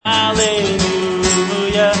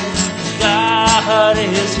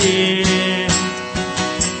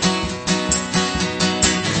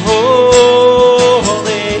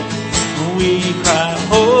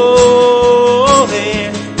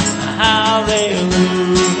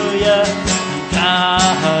hallelujah,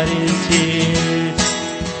 God is here.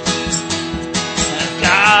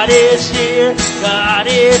 God is here, God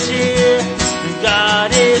is here,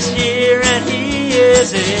 God is here, and He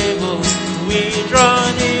is able. We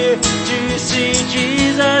draw near to see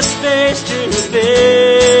Jesus face to face.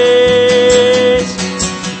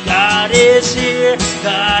 God is here,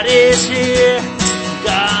 God is here,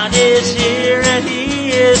 God is here, and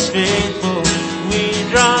He is faithful. We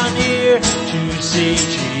draw near to see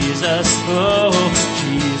Jesus, oh,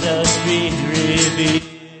 Jesus be revealed.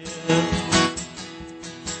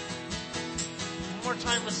 One more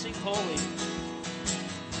time, let's sing holy.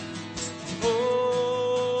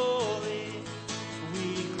 Holy,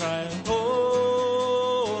 we cry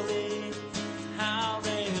holy,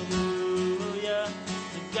 hallelujah,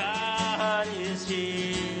 God is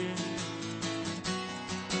here.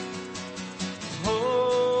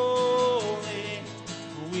 Holy,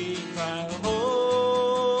 we cry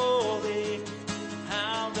holy,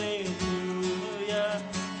 hallelujah,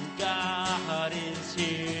 God is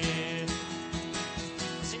here.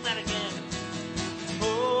 Sing that again.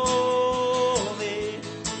 Holy,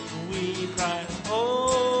 we cry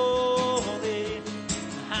holy,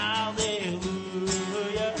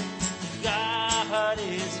 hallelujah, God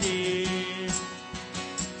is here.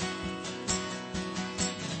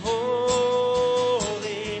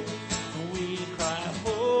 Holy, we cry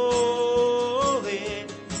holy,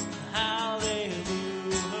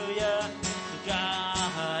 hallelujah,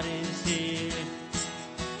 God is here.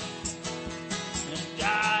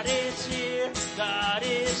 God is here, God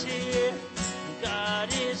is here, God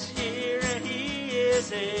is here, and He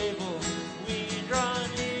is able. We draw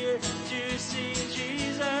near to see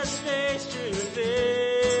Jesus face to face.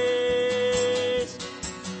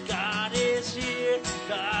 God is here,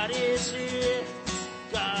 God is here,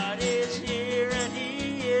 God is here, and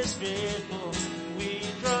He is faithful. We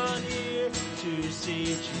draw near to see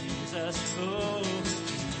Jesus, oh,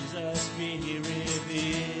 Jesus be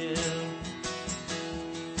revealed.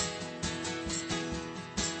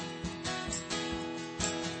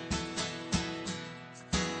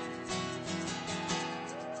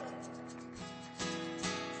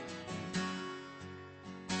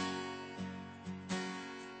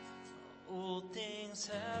 Old things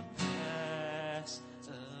have passed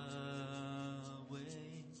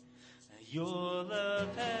away. Your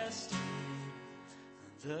love has stayed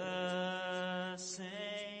the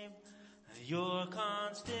same. Your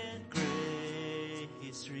constant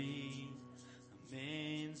grace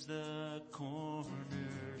remains the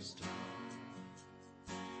cornerstone.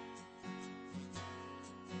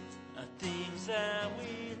 Things that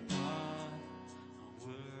we thought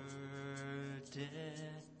were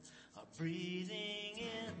dead are breathing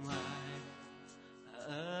in life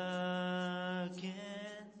again.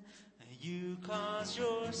 You cause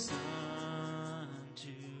your sun to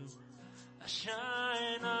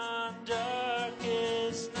shine on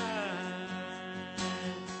darkest night.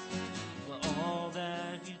 For all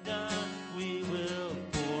that you've done, we will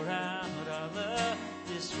pour out our love.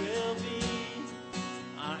 This will be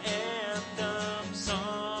our anthem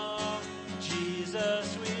song.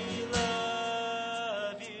 Jesus, we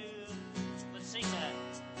love you. Let's sing that.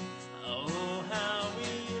 Oh, how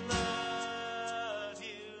we love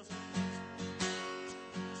you.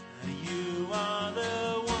 You are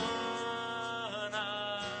the one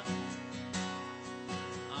our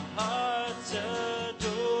hearts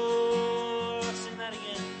adore. Sing that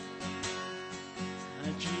again.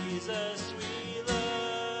 Jesus, we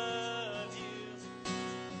love you.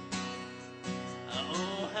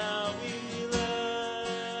 Oh, how we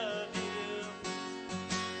love you.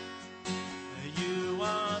 You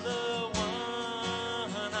are the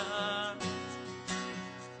one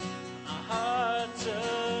our hearts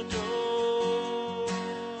adore.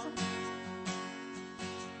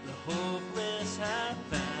 The hopeless have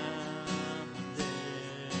found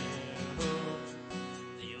their hope.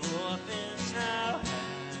 The orphans now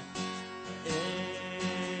have a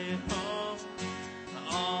home.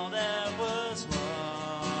 All that was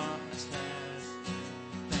lost has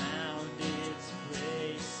found its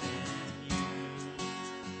place in you.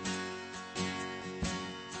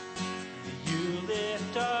 You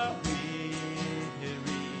lift our weary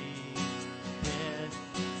head.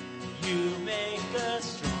 You make us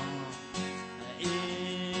strong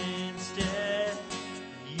instead.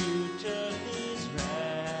 You took these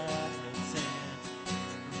rags and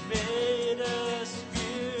made us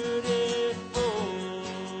beautiful.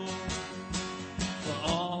 For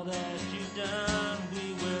all that you've done,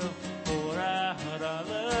 we will pour out our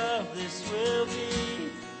love. This will be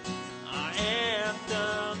our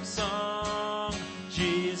anthem song.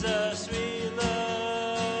 Jesus, we love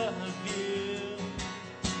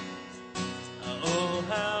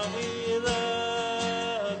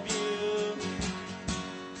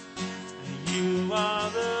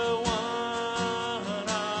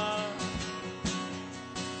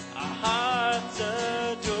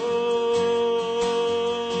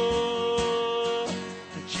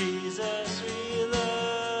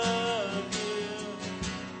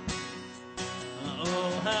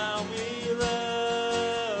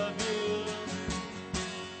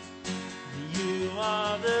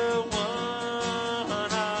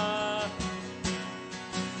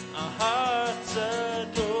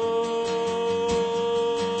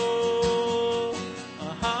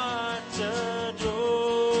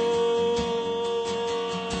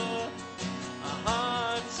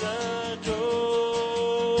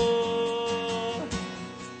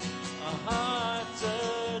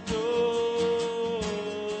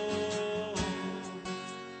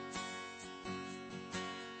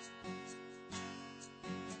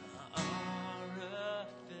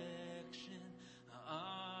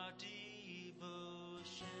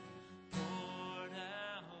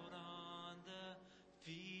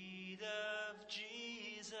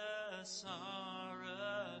Jesus, our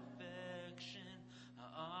affection,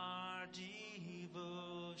 our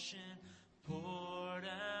devotion, poured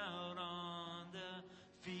out on the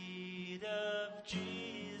feet of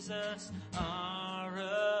Jesus, our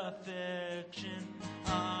affection,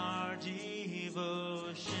 our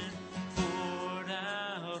devotion, poured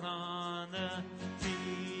out on the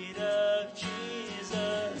feet of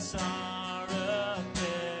Jesus, our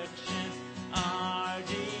affection, our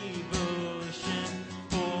devotion,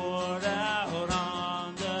 poured out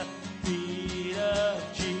on the feet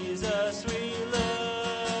of Jesus. We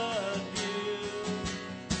love you.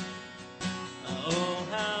 Oh,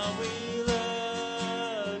 how we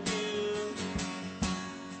love you.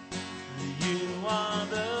 You are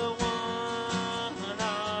the one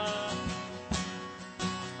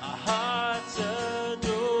our hearts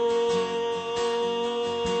adore.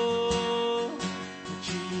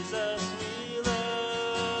 Jesus, we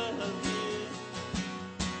love you.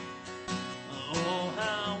 Oh,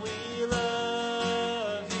 how we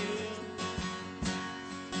love you.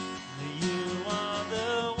 You are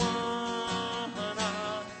the one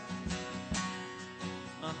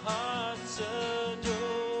our hearts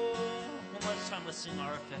adore. One last time, let's sing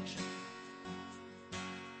our affection.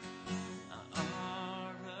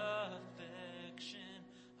 Our affection,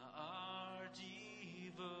 our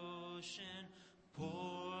devotion,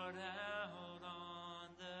 poured out on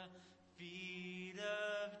the feet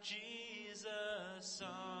of Jesus.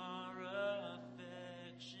 Our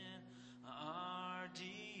affection, our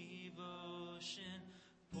devotion,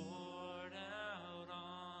 poured out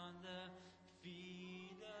on the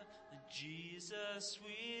feet of Jesus.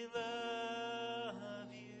 We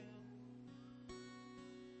love you.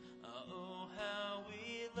 Oh, how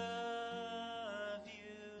we love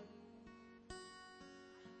you.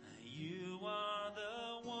 You are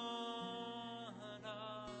the one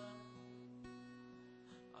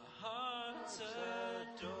our hearts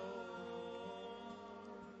adore.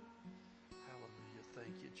 Hallelujah.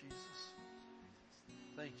 Thank you, Jesus.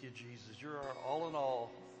 Thank you, Jesus. You're our all in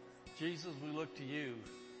all. Jesus, we look to you,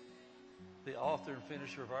 the author and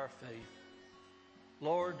finisher of our faith.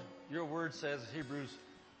 Lord, your word says in Hebrews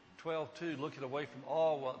 12:2, looking away from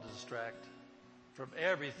all what to distract, from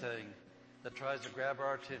everything that tries to grab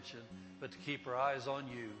our attention, but to keep our eyes on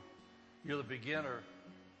you. You're the beginner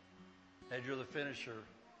and you're the finisher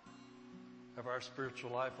of our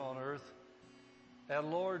spiritual life on earth.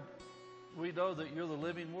 And Lord, we know that you're the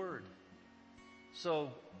living word.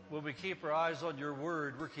 So when we keep our eyes on your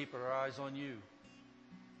word, we're keeping our eyes on you.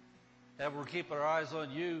 And we're keeping our eyes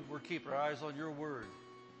on you, we're keeping our eyes on your word.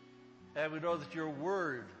 And we know that your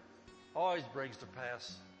word always brings to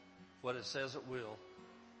pass what it says it will.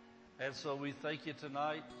 And so we thank you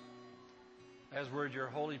tonight as we're in your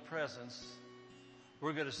holy presence.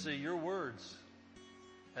 We're going to see your words.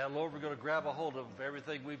 And Lord, we're going to grab a hold of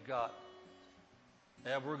everything we've got.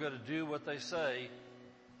 And we're going to do what they say.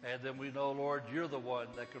 And then we know, Lord, you're the one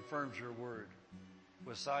that confirms your word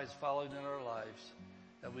with signs following in our lives.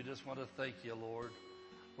 And we just want to thank you, Lord.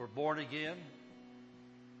 We're born again.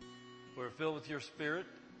 We're filled with your spirit.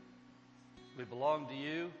 We belong to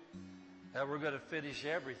you. And we're going to finish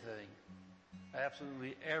everything,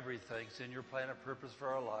 absolutely everything, that's in your plan and purpose for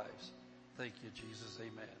our lives. Thank you, Jesus.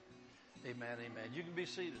 Amen. Amen, amen. You can be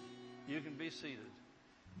seated. You can be seated.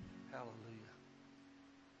 Hallelujah.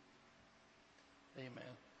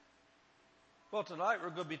 Amen. Well, tonight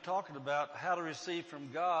we're going to be talking about how to receive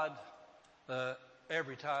from God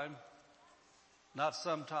every time. Not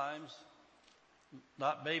sometimes.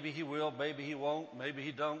 Not maybe he will, maybe he won't, maybe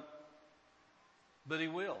he don't. But he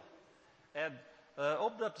will. And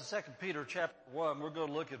open up to 2 Peter chapter 1. We're going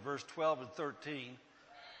to look at verse 12 and 13.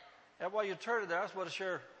 And while you turn to there, I just want to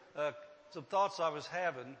share some thoughts I was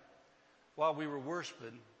having while we were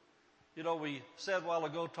worshiping. You know, we said a while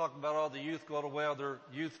ago, talking about all the youth going away on their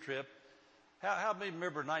youth trip. How many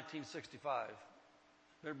remember 1965?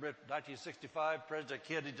 Remember 1965? President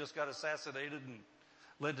Kennedy just got assassinated and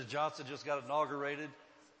Lyndon Johnson just got inaugurated.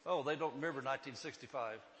 Oh, they don't remember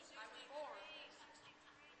 1965.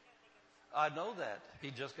 I know that.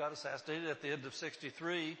 He just got assassinated at the end of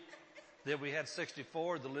 63. Then we had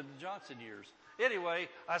 64, the Lyndon Johnson years. Anyway,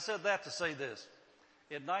 I said that to say this.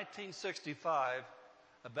 In 1965,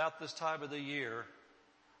 about this time of the year,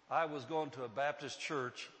 I was going to a Baptist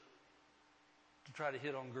church to try to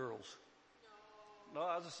hit on girls. No,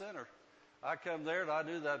 I was a sinner. I come there and I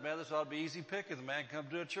knew that, man, this ought to be easy picking. The man come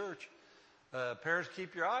to a church. Parents,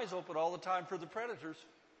 keep your eyes open all the time for the predators.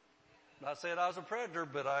 Not saying I was a predator,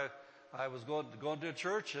 but I was going to a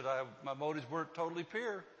church and my motives weren't totally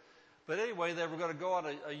pure. But anyway, they were going to go on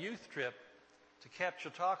a youth trip to Cap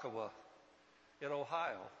Chautauqua in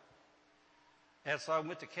Ohio. And so I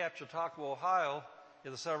went to Camp Chautauqua, Ohio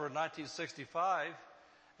in the summer of 1965.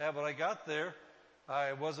 And when I got there,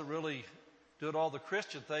 I wasn't really doing all the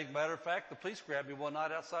Christian thing. Matter of fact, the police grabbed me one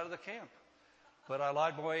night outside of the camp. But I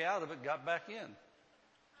lied my way out of it and got back in.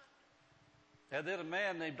 And then a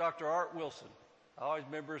man named Dr. Art Wilson. I always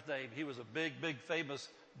remember his name. He was a big, famous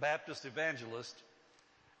Baptist evangelist.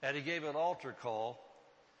 And he gave an altar call.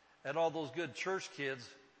 And all those good church kids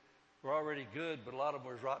were already good, but a lot of them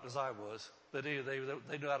were as rotten as I was. They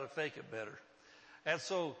knew how to fake it better. And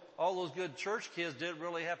so all those good church kids didn't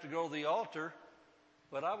really have to go to the altar,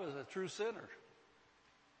 but I was a true sinner.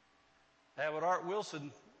 And when Art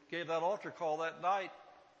Wilson gave that altar call that night,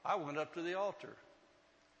 I went up to the altar.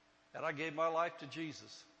 And I gave my life to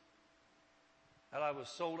Jesus. And I was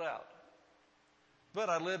sold out. But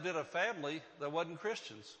I lived in a family that wasn't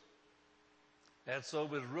Christians. And so it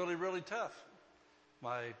was really, really tough.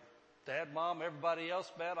 My dad, mom, everybody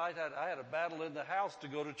else, man, I had a battle in the house to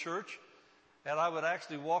go to church. And I would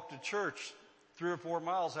actually walk to church 3 or 4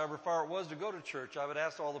 miles, however far it was to go to church. I would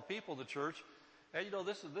ask all the people in the church. And you know,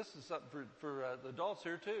 this is something for the adults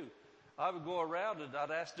here too. I would go around and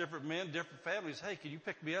I'd ask different men, different families, hey, can you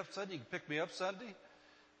pick me up Sunday? You can pick me up Sunday?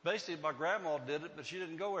 Basically, my grandma did it, but she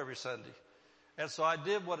didn't go every Sunday. And so I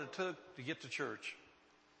did what it took to get to church.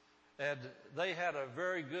 And they had a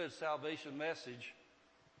very good salvation message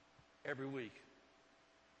every week.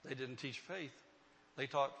 They didn't teach faith. They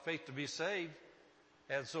taught faith to be saved.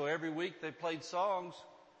 And so every week they played songs,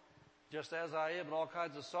 just as I am, and all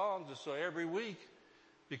kinds of songs. And so every week,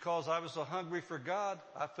 because I was so hungry for God,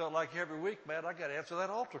 I felt like every week, man, I got to answer that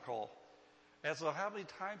altar call. And so how many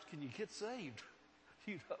times can you get saved?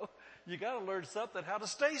 You know, you got to learn something, how to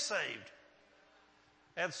stay saved.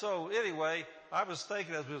 And so anyway, I was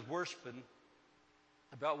thinking as I was worshiping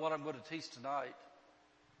about what I'm going to teach tonight,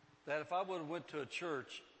 that if I would have went to a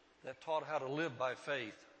church that taught how to live by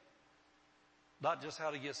faith, not just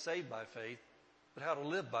how to get saved by faith, but how to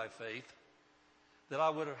live by faith, that I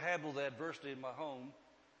would have handled the adversity in my home.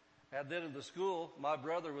 And then in the school, my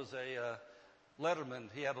brother was a letterman.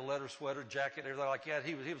 He had a letter sweater, jacket, everything like that.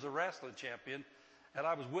 He was a wrestling champion, and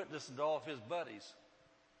I was witnessing to all of his buddies.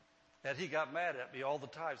 And he got mad at me all the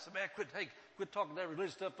time. He said, man, quit talking that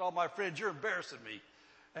religious stuff to all my friends. You're embarrassing me.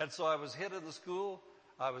 And so I was hit in the school.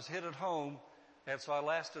 I was hit at home. And so I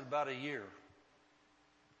lasted about a year.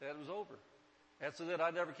 And it was over. And so then I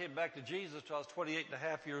never came back to Jesus until I was 28 and a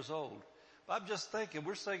half years old. But I'm just thinking,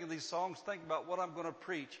 we're singing these songs, thinking about what I'm going to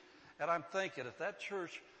preach. And I'm thinking, if that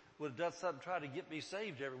church would have done something, trying to get me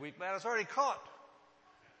saved every week, man, I was already caught.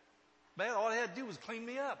 Man, all they had to do was clean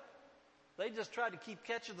me up. They just tried to keep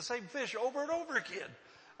catching the same fish over and over again.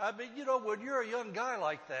 I mean, you know, when you're a young guy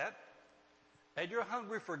like that, and you're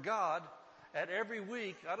hungry for God, and every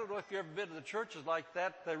week, I don't know if you've ever been to the churches like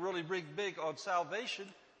that, they really big on salvation,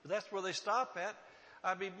 but that's where they stop at.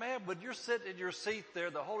 I mean, man, when you're sitting in your seat there,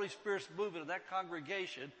 the Holy Spirit's moving in that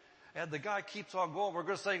congregation, and the guy keeps on going, we're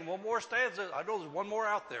going to sing one more stanza. I know there's one more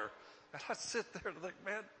out there. And I sit there and think,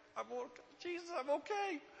 man, I'm okay. Jesus, I'm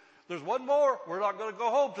okay. There's one more. We're not going to go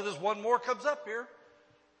home till this one more comes up here.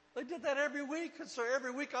 They did that every week. And so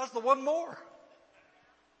every week I was the one more.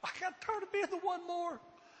 I got tired of being the one more.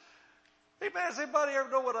 Hey, man, does anybody ever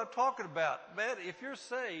know what I'm talking about? Man, if you're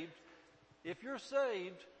saved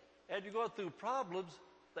and you're going through problems,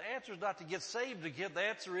 the answer is not to get saved again. The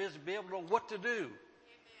answer is to be able to know what to do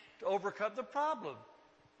to overcome the problem.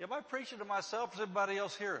 Am I preaching to myself or is anybody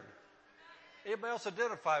else hearing? Anybody else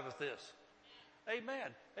identify with this? Amen.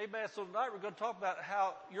 Amen. So tonight we're going to talk about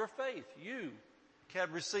how your faith, you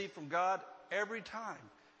can receive from God every time.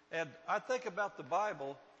 And I think about the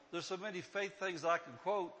Bible. There's so many faith things I can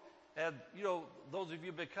quote. And, you know, those of you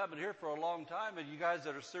who've been coming here for a long time and you guys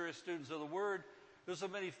that are serious students of the Word, there's so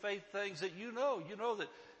many faith things that you know. You know that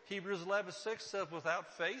Hebrews 11:6 says,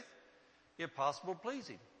 without faith, impossible to please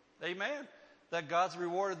Him. Amen. That God's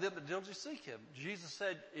rewarded them that diligently seek Him. Jesus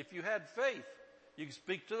said, if you had faith, you can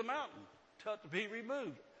speak to the mountain, tell it to be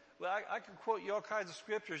removed. Well, I can quote you all kinds of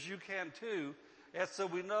scriptures. You can too. And so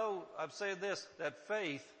we know, I'm saying this, that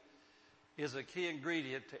faith is a key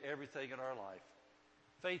ingredient to everything in our life.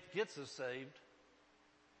 Faith gets us saved,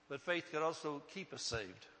 but faith can also keep us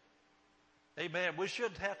saved. Amen. We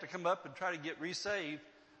shouldn't have to come up and try to get resaved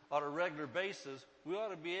on a regular basis. We ought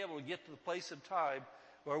to be able to get to the place and time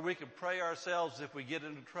where we can pray ourselves if we get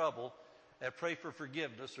into trouble and pray for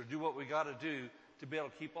forgiveness or do what we got to do to be able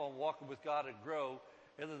to keep on walking with God and grow.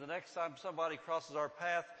 And then the next time somebody crosses our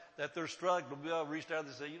path that they're struggling, we'll be able to reach down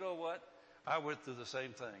and say, you know what? I went through the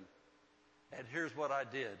same thing. And here's what I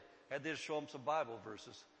did. And then show them some Bible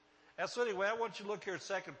verses. And so anyway, I want you to look here at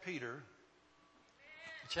 2 Peter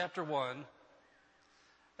chapter 1.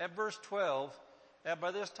 At verse 12, and by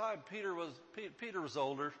this time Peter was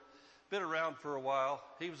older, been around for a while.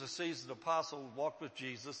 He was a seasoned apostle, walked with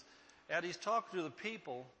Jesus, and he's talking to the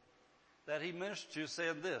people that he ministered to,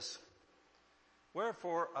 saying this,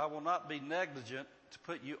 "Wherefore I will not be negligent to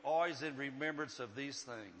put you always in remembrance of these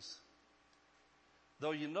things, though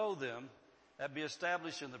you know them, and be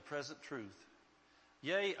established in the present truth.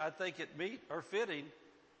 Yea, I think it meet or fitting,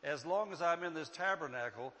 as long as I'm in this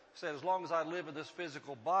tabernacle," said, as long as I live in this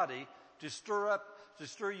physical body, to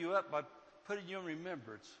stir you up by putting you in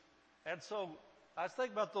remembrance. And so I was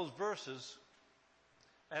thinking about those verses,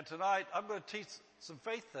 and tonight I'm going to teach some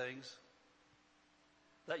faith things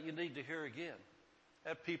that you need to hear again.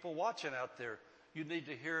 And people watching out there, you need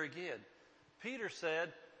to hear again. Peter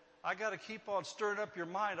said, I got to keep on stirring up your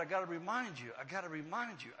mind. I got to remind you. I got to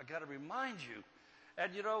remind you. I got to remind you.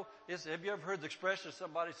 And you know, have you ever heard the expression,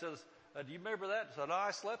 somebody says, do you remember that? I said, no,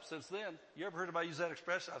 I slept since then. You ever heard anybody use that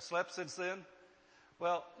expression? I've slept since then?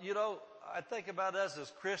 Well, you know, I think about us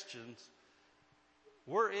as Christians.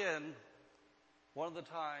 We're in one of the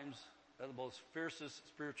times of the most fiercest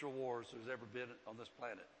spiritual wars there's ever been on this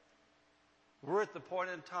planet. We're at the point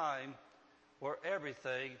in time where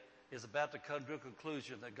everything is about to come to a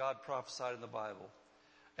conclusion that God prophesied in the Bible.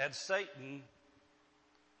 And Satan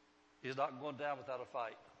is not going down without a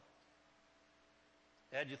fight.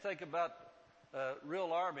 And you think about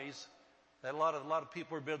real armies, that a lot of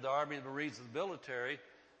people who've been in the Army, the Marines, and the military,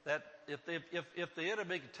 that if the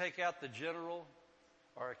enemy can take out the general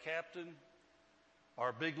or a captain or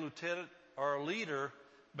a big lieutenant or a leader,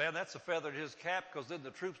 man, that's a feather in his cap, because then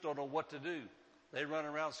the troops don't know what to do. They run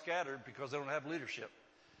around scattered because they don't have leadership.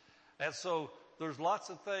 And so there's lots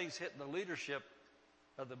of things hitting the leadership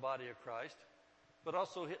of the body of Christ, but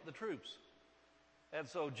also hitting the troops. And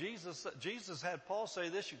so Jesus had Paul say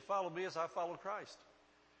this, you can follow me as I follow Christ.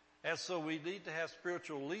 And so we need to have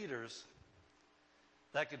spiritual leaders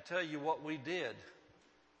that can tell you what we did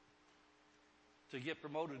to get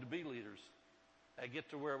promoted to be leaders and get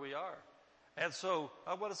to where we are. And so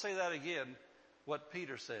I want to say that again, what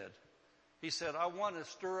Peter said. He said, I want to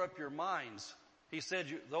stir up your minds. He said,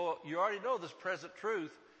 though you already know this present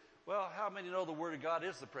truth, well, how many know the Word of God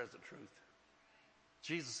is the present truth?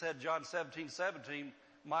 Jesus said, John 17:17,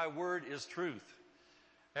 my word is truth.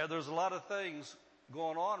 And there's a lot of things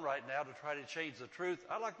going on right now to try to change the truth.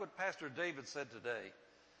 I like what Pastor David said today.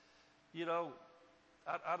 You know,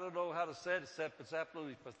 I don't know how to say it except it's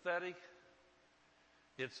absolutely pathetic.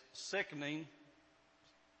 It's sickening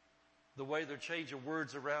the way they're changing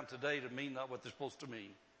words around today to mean not what they're supposed to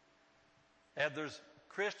mean. And there's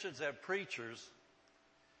Christians and preachers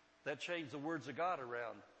that change the words of God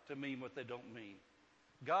around to mean what they don't mean.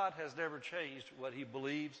 God has never changed what he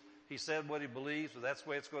believes. He said what he believes, and that's the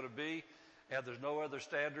way it's going to be. And there's no other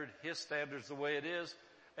standard. His standard's the way it is.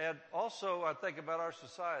 And also, I think about our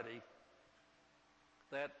society,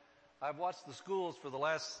 that I've watched the schools for the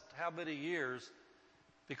last how many years,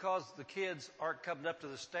 because the kids aren't coming up to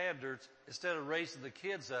the standards, instead of raising the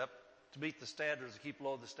kids up to meet the standards, they keep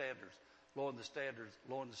lowering the standards, lowering the standards,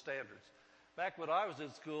 lowering the standards. Back when I was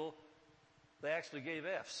in school, they actually gave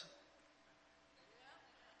Fs.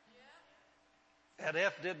 And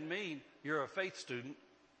F didn't mean you're a faith student.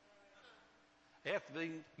 F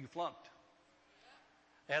means you flunked.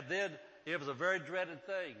 And then it was a very dreaded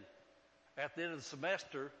thing. At the end of the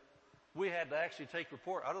semester, we had to actually take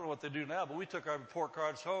report. I don't know what they do now, but we took our report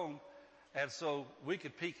cards home, and so we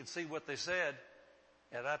could peek and see what they said.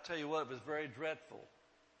 And I tell you what, it was very dreadful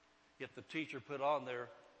if the teacher put on there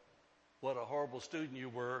what a horrible student you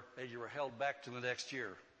were, and you were held back to the next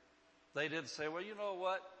year. They didn't say, well, you know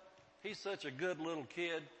what? He's such a good little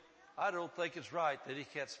kid. I don't think it's right that he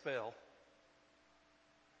can't spell.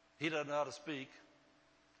 He doesn't know how to speak.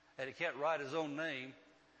 And he can't write his own name.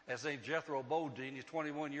 His name's Jethro Bodine. He's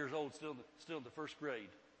 21 years old, still in the first grade.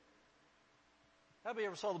 How many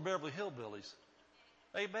ever saw the Beverly Hillbillies?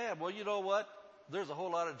 Amen. Well, you know what? There's a whole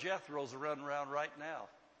lot of Jethros running around right now.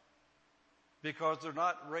 Because they're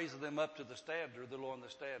not raising them up to the standard. They're lowering the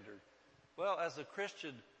standard. Well, as a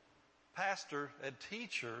Christian pastor and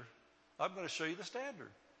teacher, I'm going to show you the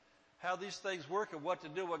standard, how these things work and what to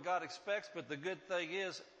do, what God expects. But the good thing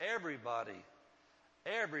is everybody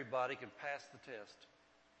can pass the test,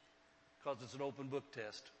 because it's an open book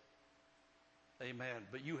test. Amen.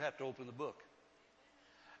 But you have to open the book.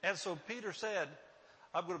 And so Peter said,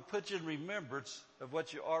 I'm going to put you in remembrance of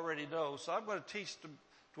what you already know. So I'm going to teach to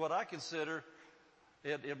what I consider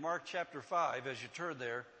in Mark chapter 5, as you turn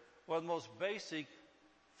there, one of the most basic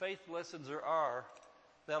faith lessons there are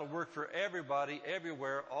that'll work for everybody,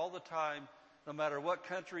 everywhere, all the time, no matter what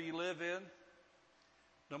country you live in,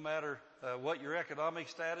 no matter what your economic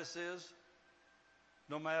status is,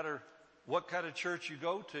 no matter what kind of church you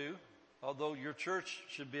go to, although your church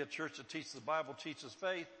should be a church that teaches the Bible, teaches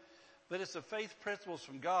faith, but it's the faith principles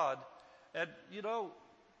from God. And you know,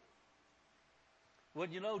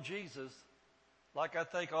 when you know Jesus, like I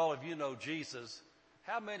think all of you know Jesus,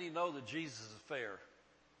 how many know that Jesus is fair?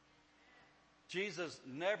 Jesus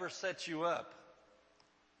never sets you up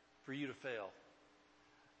for you to fail.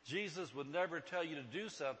 Jesus would never tell you to do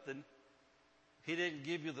something He didn't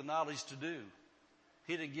give you the knowledge to do.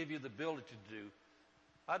 He didn't give you the ability to do.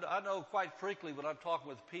 I know quite frequently when I'm talking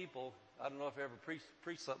with people, I don't know if I ever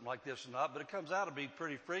preach something like this or not, but it comes out of me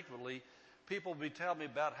pretty frequently. People will be telling me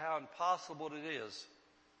about how impossible it is,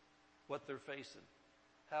 what they're facing.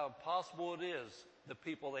 How impossible it is, the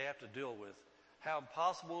people they have to deal with. How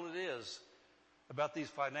impossible it is about these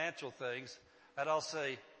financial things. And I'll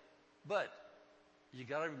say, but you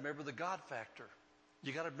got to remember the God factor.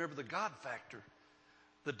 You got to remember the God factor.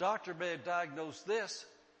 The doctor may have diagnosed this,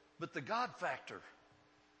 but the God factor.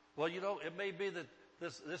 Well, you know, it may be that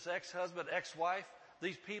this ex-husband, ex-wife,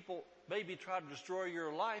 these people may be trying to destroy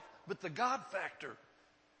your life, but the God factor.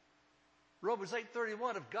 Romans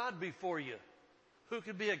 8:31, if God be for you, who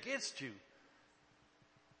can be against you?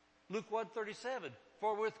 Luke 1:37,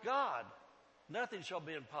 for with God, nothing shall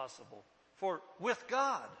be impossible. For with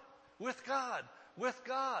God,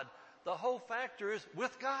 the whole factor is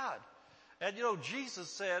with God. And you know, Jesus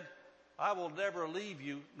said, I will never leave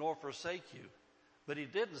you nor forsake you. But He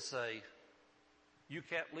didn't say, you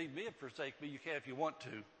can't leave me and forsake me. You can if you want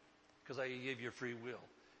to, because I can give you free will.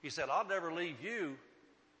 He said, I'll never leave you,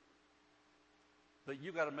 but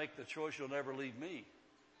you got to make the choice you'll never leave me.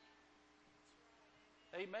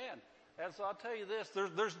 Amen. And so I'll tell you this,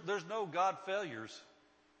 there's no God failures.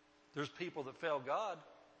 There's people that fail God,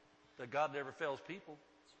 that God never fails people.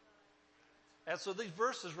 And so these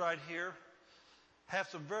verses right here have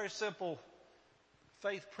some very simple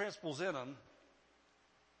faith principles in them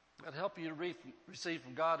that help you to receive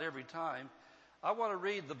from God every time. I want to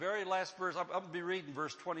read the very last verse. I'm going to be reading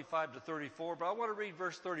verse 25 to 34, but I want to read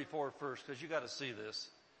verse 34 first because you got to see this.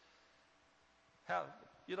 How,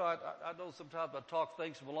 you know, I know sometimes I talk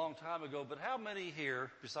things from a long time ago, but how many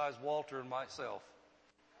here, besides Walter and myself,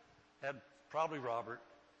 and probably Robert,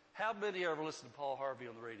 how many ever listened to Paul Harvey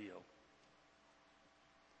on the radio?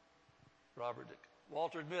 Robert,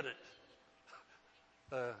 Walter, admit it.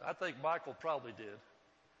 I think Michael probably did.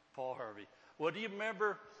 Paul Harvey. Well, do you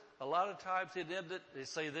remember a lot of times he'd end it, he'd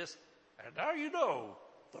say this, and now you know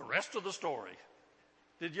the rest of the story.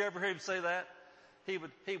 Did you ever hear him say that? He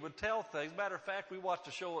would tell things. Matter of fact, we watched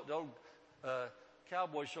a show, the old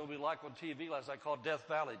cowboy show we liked on TV last night called Death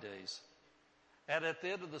Valley Days. And at the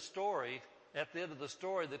end of the story,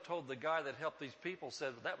 they told the guy that helped these people,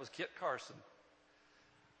 said that was Kit Carson.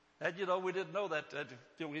 And you know, we didn't know that.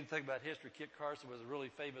 We didn't think about history. Kit Carson was a really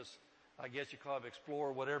famous, I guess you call him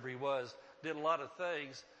explorer, whatever he was, did a lot of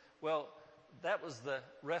things. Well, that was the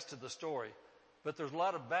rest of the story. But there's a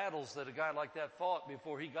lot of battles that a guy like that fought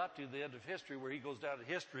before he got to the end of history, where he goes down to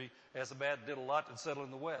history as a man that did a lot and settled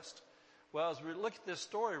in the West. Well, as we look at this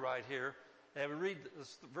story right here, and we read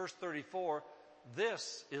this, verse 34,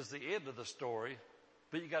 this is the end of the story,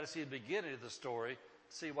 but you got to see the beginning of the story,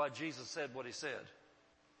 see why Jesus said what He said.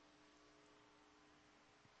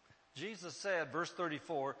 Jesus said, verse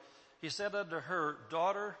 34, He said unto her,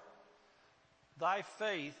 Daughter, thy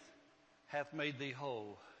faith hath made thee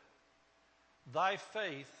whole. Thy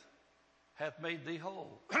faith hath made thee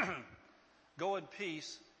whole. Go in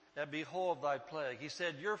peace and be whole of thy plague. He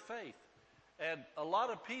said, your faith. And a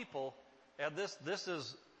lot of people, and this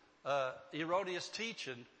is erroneous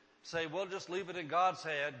teaching, say, well, just leave it in God's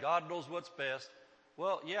hand. God knows what's best.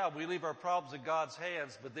 Well, yeah, we leave our problems in God's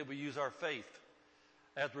hands, but then we use our faith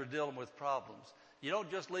as we're dealing with problems. You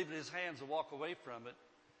don't just leave it in His hands and walk away from it.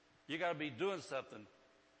 You got to be doing something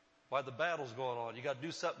while the battle's going on. You got to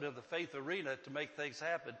do something in the faith arena to make things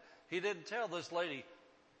happen. He didn't tell this lady,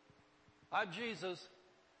 I'm Jesus,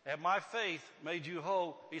 and my faith made you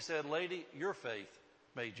whole. He said, lady, your faith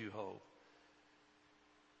made you whole.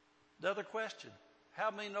 Another question.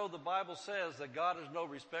 How many know the Bible says that God is no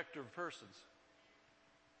respecter of persons?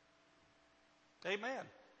 Amen.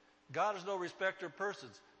 God is no respecter of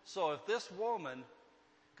persons. So if this woman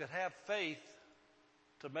could have faith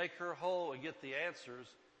to make her whole and get the answers,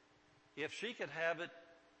 if she could have it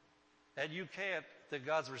and you can't, then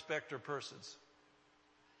God's a respecter of persons.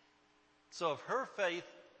 So if her faith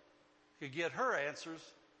could get her answers,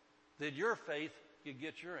 then your faith could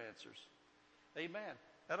get your answers. Amen.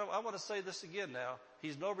 And I want to say this again now.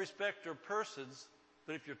 He's no respecter of persons,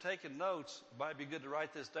 but if you're taking notes, it might be good to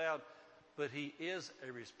write this down. but he is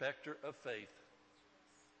a respecter of faith.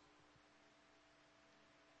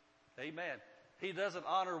 Amen. He doesn't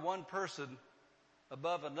honor one person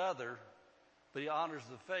above another, but he honors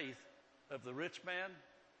the faith of the rich man,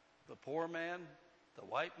 the poor man, the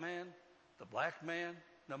white man, the black man.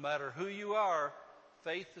 No matter who you are,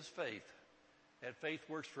 faith is faith. And faith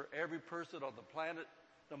works for every person on the planet,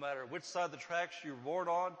 no matter which side of the tracks you were born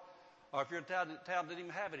on, or if you're in town that didn't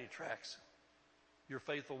even have any tracks, your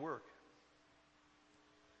faith will work.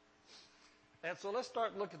 And so let's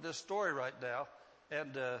start looking at this story right now.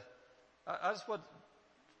 And I just want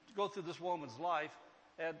to go through this woman's life.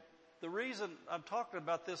 And the reason I'm talking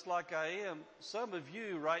about this like I am, some of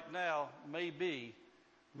you right now may be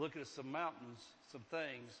looking at some mountains, some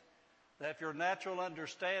things, that if your natural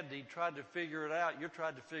understanding tried to figure it out, you're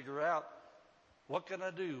trying to figure out, what can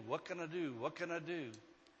I do? What can I do? What can I do?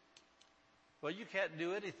 Well, you can't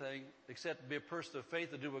do anything except be a person of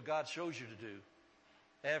faith and do what God shows you to do.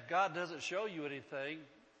 And if God doesn't show you anything,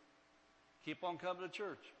 keep on coming to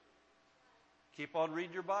church. Keep on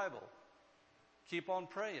reading your Bible. Keep on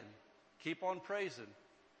praying. Keep on praising.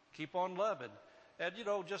 Keep on loving. And,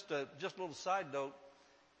 just a little side note,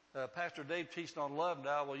 Pastor Dave teaching on love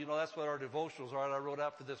now. Well, that's what our devotionals are that I wrote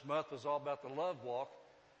out for this month, was all about the love walk.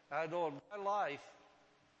 I know in my life,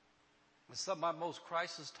 in some of my most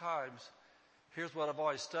crisis times, here's what I've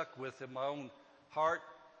always stuck with in my own heart,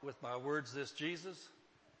 with my words, this: Jesus,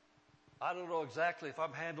 I don't know exactly if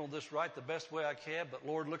I'm handling this right the best way I can, but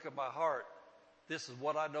Lord, look at my heart. This is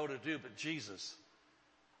what I know to do, but Jesus,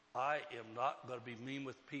 I am not going to be mean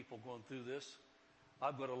with people going through this.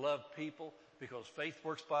 I'm going to love people because faith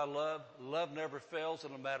works by love. Love never fails,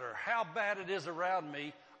 and no matter how bad it is around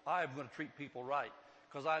me, I'm going to treat people right,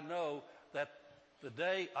 because I know that the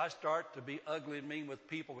day I start to be ugly and mean with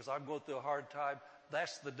people because I'm going through a hard time,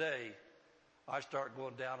 that's the day I start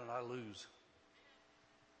going down and I lose.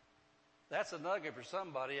 That's a nugget for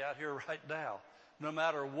somebody out here right now. No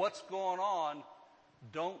matter what's going on,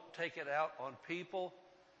 don't take it out on people,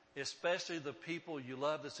 especially the people you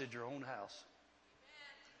love that's in your own house.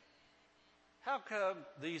 How come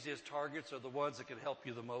the easiest targets are the ones that can help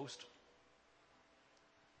you the most?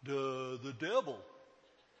 The devil.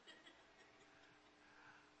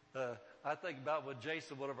 I think about when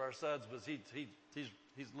Jason, one of our sons, was he's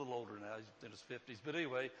a little older now. He's in his 50s. But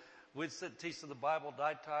anyway, we'd sit and teach the Bible at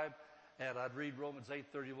nighttime, and I'd read Romans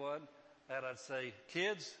 8:31, and I'd say,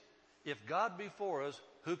 kids, if God be for us,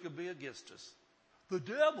 who could be against us? The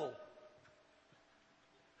devil.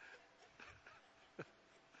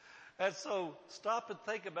 And so stop and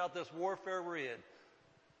think about this warfare we're in.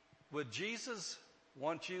 Would Jesus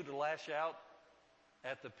want you to lash out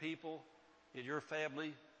at the people in your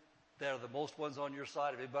family that are the most ones on your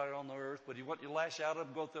side of anybody on the earth? Would he want you to lash out at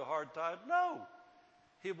them, go through a hard time? No.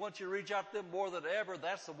 He wants you to reach out to them more than ever.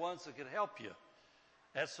 That's the ones that can help you.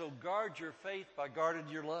 And so guard your faith by guarding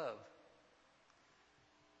your love.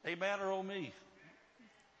 Amen or oh me?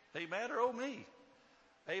 Amen or oh me?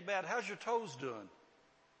 Amen. How's your toes doing?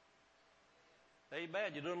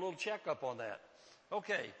 Amen. You're doing a little checkup on that.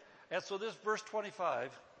 Okay. And so this verse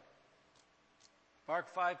 25,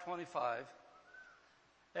 Mark 5:25,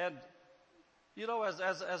 and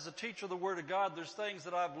as a teacher of the Word of God, there's things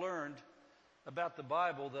that I've learned about the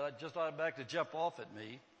Bible that I just automatically jump off at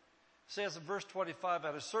me. It says in verse 25,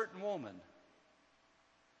 at a certain woman.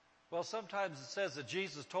 Well, sometimes it says that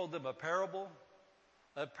Jesus told them a parable.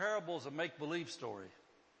 A parable is a make-believe story.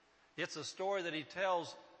 It's a story that he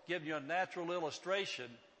tells, giving you a natural illustration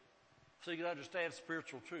so you can understand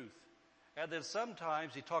spiritual truth. And then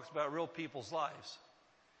sometimes he talks about real people's lives.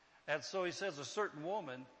 And so he says a certain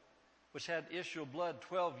woman, which had issue of blood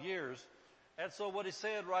 12 years. And so what he's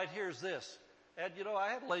saying right here is this. And I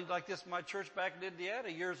had a lady like this in my church back in Indiana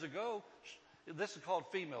years ago. This is called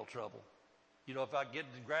female trouble. If I get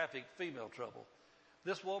into graphic, female trouble.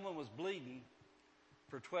 This woman was bleeding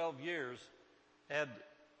for 12 years. And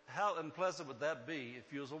how unpleasant would that be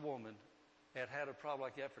if you was a woman and had a problem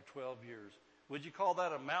like that for 12 years? Would you call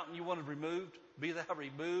that a mountain you wanted removed? Be that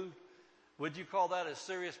removed? Would you call that a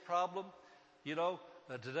serious problem?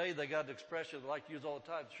 Today they got an expression they like to use all the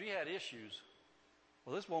time. She had issues.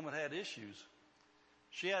 Well, this woman had issues.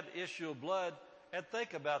 She had issue of blood. And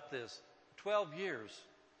think about this. 12 years.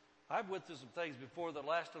 I've went through some things before that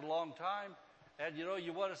lasted a long time. And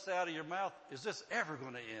you want to say out of your mouth, is this ever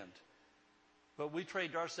going to end? But we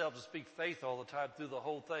trained ourselves to speak faith all the time through the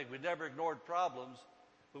whole thing. We never ignored problems,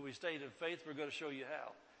 but we stayed in faith. We're going to show you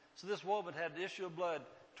how. So this woman had an issue of blood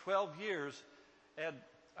 12 years. And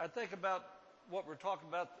I think about what we're talking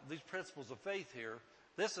about, these principles of faith here.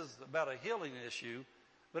 This is about a healing issue,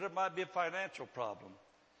 but it might be a financial problem.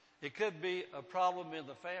 It could be a problem in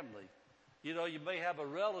the family. You know, you may have a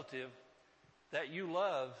relative that you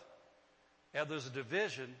love, and there's a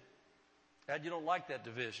division, and you don't like that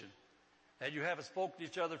division. And you haven't spoken to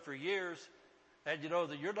each other for years, and you know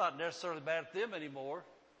that you're not necessarily mad at them anymore,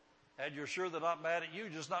 and you're sure they're not mad at you,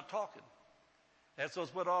 just not talking. And so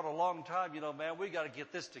it's been on a long time. You know, man, we got to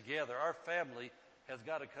get this together. Our family has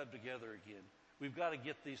got to come together again. We've got to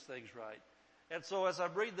get these things right. And so as I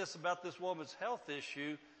read this about this woman's health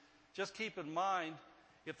issue, just keep in mind,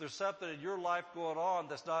 if there's something in your life going on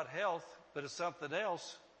that's not health, but it's something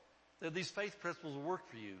else, then these faith principles will work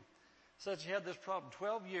for you. So she had this problem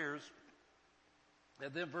 12 years,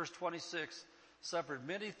 and then verse 26, suffered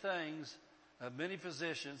many things of many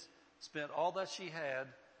physicians, spent all that she had,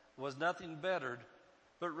 was nothing bettered,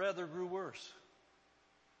 but rather grew worse.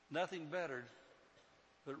 Nothing bettered,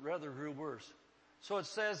 but rather grew worse. So it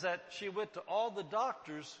says that she went to all the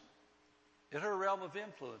doctors in her realm of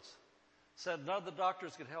influence. Said none of the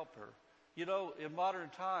doctors could help her. You know, in modern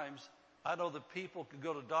times, I know that people can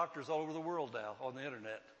go to doctors all over the world now on the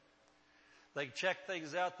internet. They can check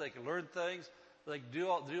things out. They can learn things. They can do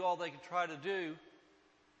all they can try to do.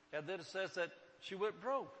 And then it says that she went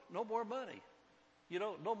broke. No more money. You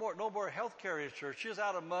know, no more health care insurance. She was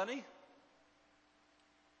out of money.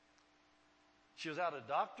 She was out of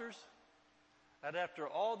doctors. And after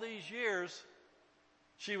all these years,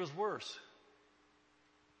 she was worse.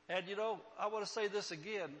 And you know, I want to say this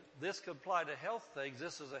again. This can apply to health things.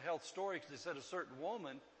 This is a health story because he said a certain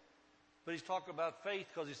woman. But he's talking about faith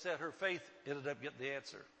because he said her faith ended up getting the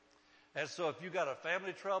answer. And so if you got a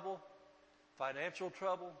family trouble, financial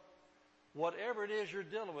trouble, whatever it is you're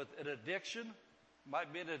dealing with, an addiction,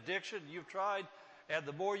 might be an addiction you've tried, and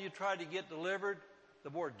the more you try to get delivered, the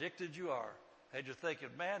more addicted you are. And you're thinking,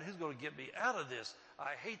 man, who's going to get me out of this?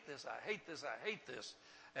 I hate this, I hate this, I hate this.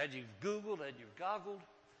 And you've Googled and you've goggled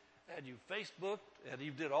and you've Facebooked and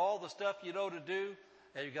you did all the stuff you know to do,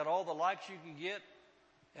 and you got all the likes you can get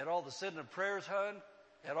and all the sending prayers, hun,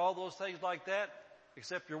 and all those things like that,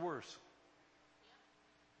 except you're worse.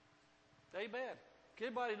 Amen. Can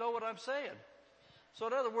anybody know what I'm saying? So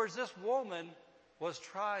in other words, this woman was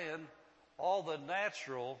trying all the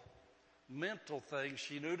natural mental things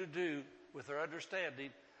she knew to do with her understanding,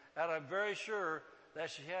 and I'm very sure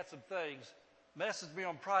that she had some things. Message me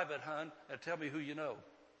on private, hun, and tell me who you know.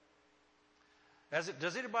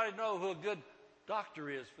 Does anybody know who a good doctor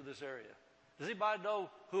is for this area? Does anybody know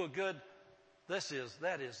who a good this is,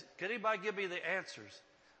 that is? Can anybody give me the answers?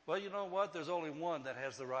 Well, you know what? There's only one that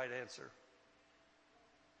has the right answer.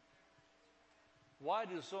 Why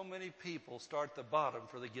do so many people start at the bottom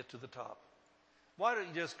before they get to the top? Why don't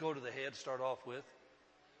you just go to the head, start off with?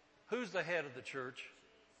 Who's the head of the church?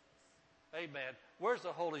 Amen. Where's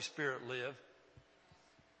the Holy Spirit live?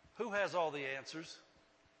 Who has all the answers?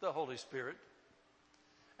 The Holy Spirit.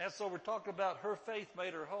 And so we're talking about her faith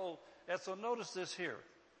made her whole. And so notice this here.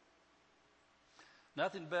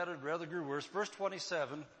 Nothing better, rather grew worse. Verse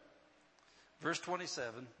 27.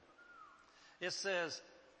 It says,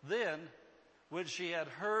 then when she had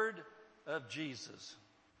heard of Jesus.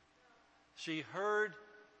 She heard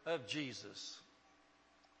of Jesus.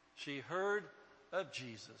 She heard of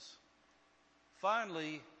Jesus.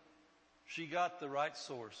 Finally, she got the right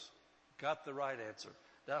source, got the right answer.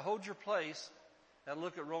 Now hold your place and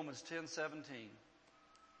look at Romans 10:17.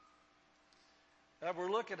 And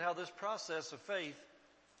we're looking at how this process of faith,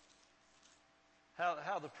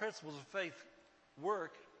 how the principles of faith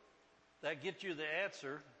work that get you the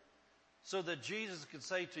answer so that Jesus can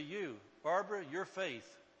say to you, Barbara, your faith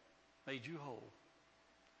made you whole.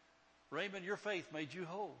 Raymond, your faith made you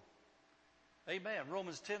whole. Amen.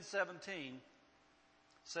 Romans 10:17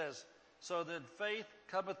 says, so then faith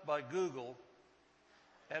cometh by Google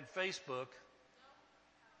and Facebook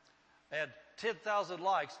and 10,000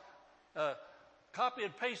 likes. Copy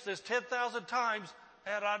and paste this 10,000 times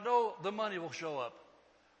and I know the money will show up.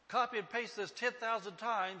 Copy and paste this 10,000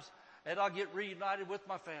 times and I'll get reunited with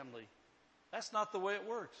my family. That's not the way it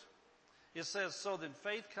works. It says, so then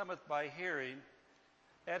faith cometh by hearing,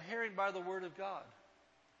 and hearing by the word of God.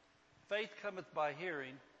 Faith cometh by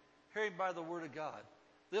hearing, hearing by the word of God.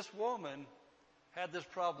 This woman had this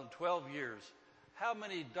problem 12 years. How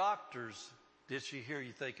many doctors did she hear,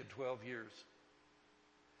 you think, in 12 years?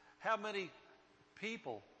 How many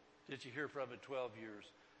people did she hear from in 12 years?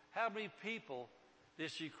 How many people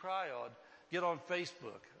did she cry on? Get on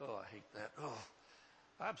Facebook. Oh, I hate that. Oh,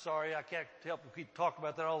 I'm sorry. I can't help but keep talking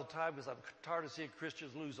about that all the time because I'm tired of seeing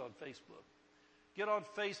Christians lose on Facebook. Get on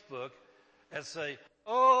Facebook and say,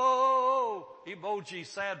 oh, emoji,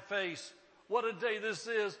 sad face. What a day this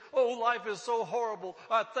is. Oh, life is so horrible.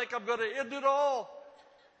 I think I'm going to end it all.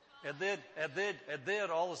 And then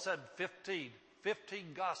all of a sudden 15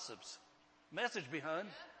 gossips. Message me, hun.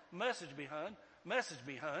 Message me, hun. Message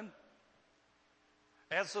me, hun.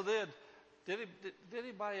 And so then, did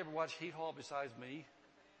anybody ever watch Hee Haw besides me?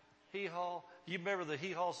 Hee Haw. You remember the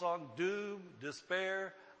Hee Haw song, Doom,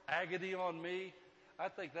 Despair, Agony on Me? I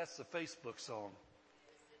think that's the Facebook song.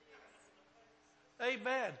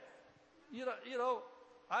 Amen. You know,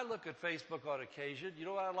 I look at Facebook on occasion. You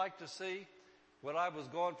know what I like to see? When I was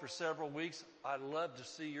gone for several weeks, I love to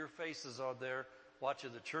see your faces on there,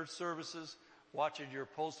 watching the church services, watching your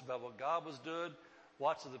posts about what God was doing,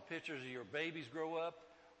 watching the pictures of your babies grow up,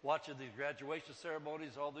 watching these graduation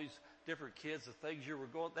ceremonies, all these different kids, the things you were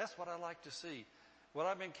going. That's what I like to see. When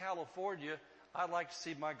I'm in California, I like to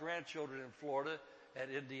see my grandchildren in Florida and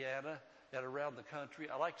Indiana and around the country.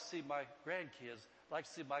 I like to see my grandkids. I like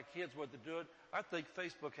to see my kids, what they're doing. I think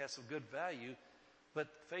Facebook has some good value, but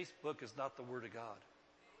Facebook is not the Word of God.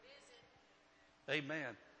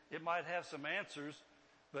 Amen. It might have some answers,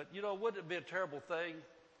 but you know, wouldn't it be a terrible thing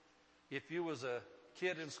if you was a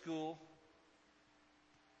kid in school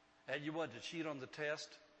and you wanted to cheat on the test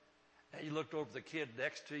and you looked over the kid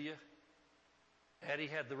next to you and he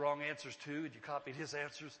had the wrong answers too and you copied his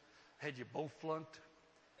answers and you both flunked?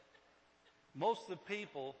 Most of the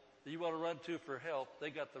people that you want to run to for help, they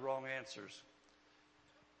got the wrong answers.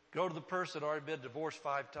 Go to the person already been divorced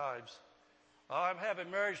 5 times. Oh, I'm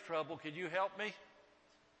having marriage trouble. Can you help me?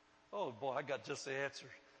 Oh, boy, I got just the answer.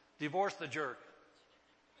 Divorce the jerk.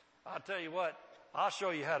 I'll tell you what, I'll show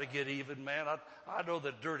you how to get even, man. I know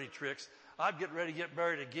the dirty tricks. I'm getting ready to get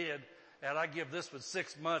married again, and I give this one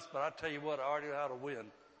 6 months, but I'll tell you what, I already know how to win.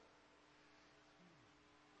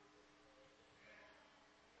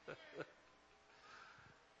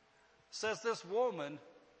 Says this woman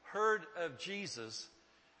heard of Jesus.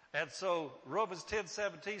 And so Romans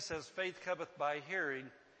 10:17 says, faith cometh by hearing,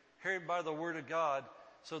 hearing by the word of God.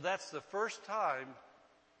 So that's the first time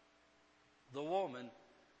the woman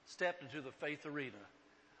stepped into the faith arena.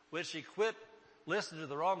 When she quit listening to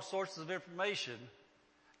the wrong sources of information,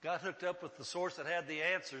 got hooked up with the source that had the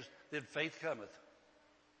answers, then faith cometh.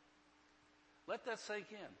 Let that sink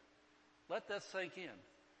in. Let that sink in.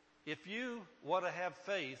 If you want to have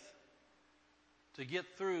faith to get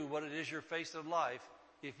through what it is you're facing in life,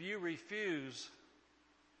 if you refuse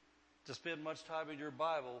to spend much time in your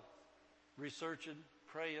Bible, researching,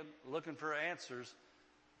 praying, looking for answers,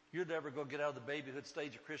 you're never going to get out of the babyhood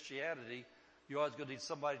stage of Christianity. You're always going to need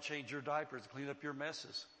somebody to change your diapers and clean up your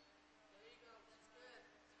messes. There you go.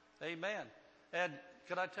 That's good. Amen. And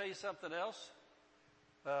can I tell you something else?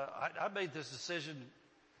 I made this decision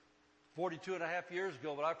 42 and a half years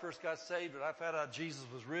ago when I first got saved, and I found out Jesus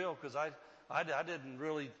was real, because I didn't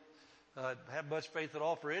really have much faith at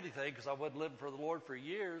all for anything, because I wasn't living for the Lord for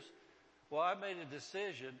years. Well, I made a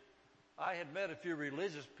decision. I had met a few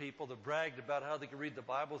religious people that bragged about how they could read the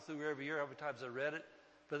Bible through every year, how many times they read it,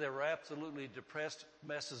 but they were absolutely depressed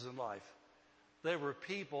messes in life. They were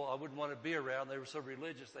people I wouldn't want to be around. They were so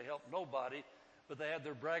religious, they helped nobody, but they had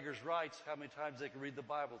their braggers' rights, how many times they could read the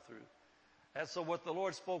Bible through. And so what the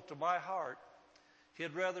Lord spoke to my heart,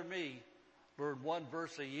 He'd rather me learn one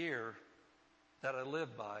verse a year that I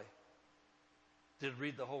live by than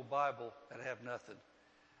read the whole Bible and have nothing.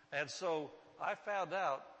 And so I found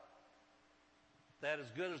out that as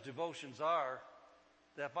good as devotions are,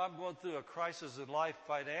 that if I'm going through a crisis in life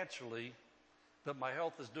financially, but my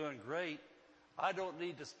health is doing great, I don't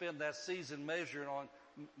need to spend that season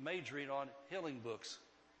majoring on healing books.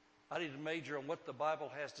 I need to major on what the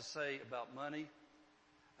Bible has to say about money,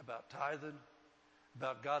 about tithing,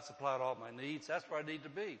 about God supplying all my needs. That's where I need to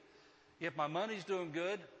be. If my money's doing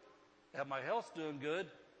good, if my health's doing good,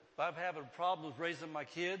 if I'm having problems raising my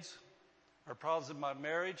kids or problems in my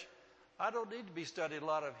marriage, I don't need to be studying a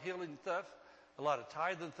lot of healing stuff, a lot of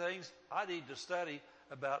tithing things. I need to study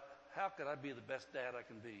about how can I be the best dad I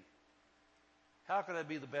can be? How can I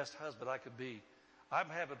be the best husband I can be? I'm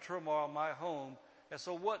having turmoil in my home, and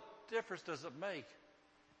so what difference does it make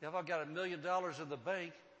if I've got $1 million in the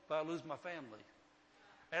bank but I lose my family?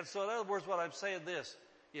 And so in other words, what I'm saying this,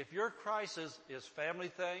 if your crisis is family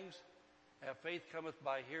things, and faith cometh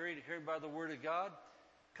by hearing, hearing by the word of God,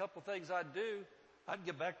 a couple things I'd do, I'd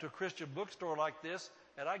get back to a Christian bookstore like this,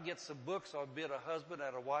 and I'd get some books on being a husband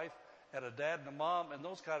and a wife and a dad and a mom and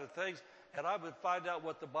those kind of things, and I would find out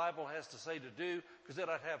what the Bible has to say to do, because then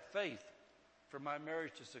I'd have faith for my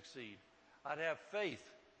marriage to succeed. I'd have faith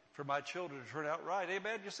for my children to turn out right.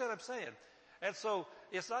 Amen? You see what I'm saying? And so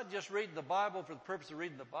it's not just reading the Bible for the purpose of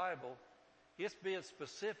reading the Bible. It's being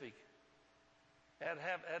specific and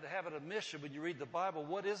having a mission when you read the Bible.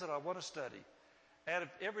 What is it I want to study? And if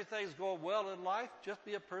everything's going well in life, just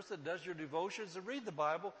be a person that does your devotions and read the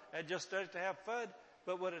Bible and just study to have fun.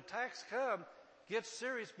 But when attacks come, get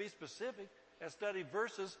serious, be specific, and study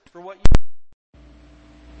verses for what you...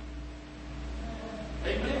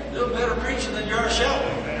 Amen. Doing better preaching than you are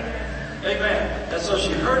shouting. Amen. And so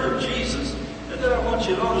she heard of Jesus. And then I want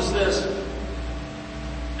you to notice this.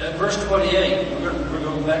 At verse 28, we're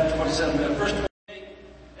going back to 27. At verse 28,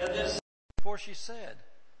 and this, before she said,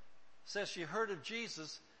 says she heard of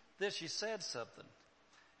Jesus, then she said something.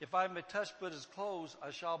 If I may touch but his clothes, I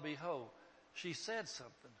shall be whole. She said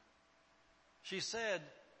something. She said,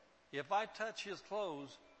 if I touch his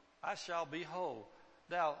clothes, I shall be whole.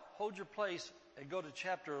 Now, hold your place and go to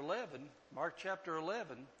chapter 11, Mark chapter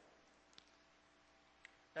 11.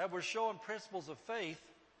 And we're showing principles of faith,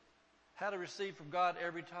 how to receive from God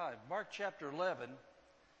every time. Mark chapter 11,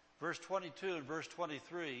 verse 22 and verse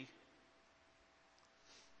 23.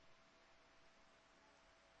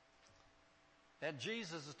 And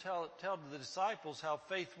Jesus is telling the disciples how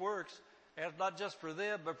faith works, and not just for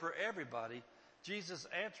them, but for everybody. Jesus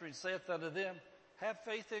answering saith unto them, have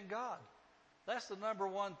faith in God. That's the number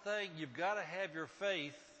one thing. You've got to have your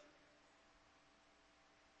faith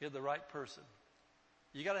in the right person.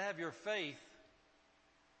 You got to have your faith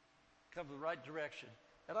come to the right direction.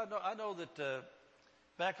 And I know that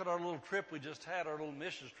back on our little trip we just had, our little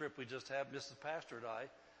missions trip we just had, Mrs. Pastor and I,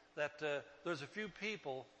 that there's a few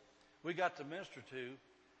people we got to minister to,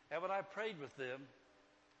 and when I prayed with them,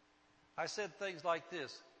 I said things like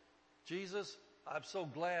this: Jesus, I'm so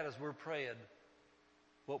glad as we're praying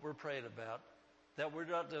what we're praying about, that we're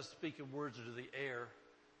not just speaking words into the air,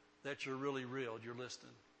 that you're really real, you're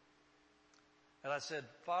listening. And I said,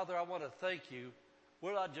 Father, I want to thank you.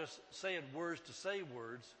 We're not just saying words to say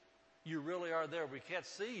words. You really are there. We can't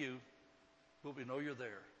see you, but we know you're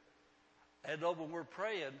there. And know when we're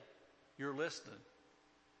praying, you're listening.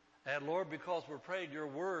 And Lord, because we're praying your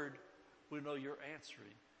word, we know you're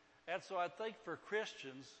answering. And so I think for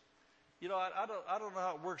Christians, you know, I don't know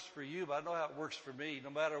how it works for you, but I know how it works for me. No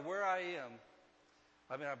matter where I am,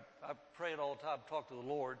 I mean, I pray it all the time, talk to the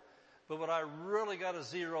Lord. But when I really got to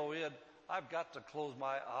zero in, I've got to close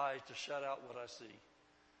my eyes to shut out what I see.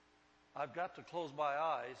 I've got to close my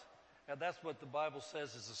eyes, and that's what the Bible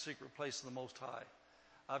says is the secret place of the Most High.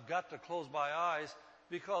 I've got to close my eyes,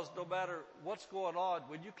 because no matter what's going on,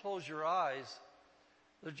 when you close your eyes,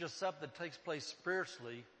 there's just something that takes place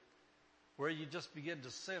spiritually where you just begin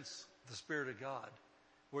to sense the Spirit of God,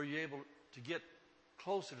 where you're able to get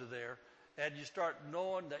closer to there, and you start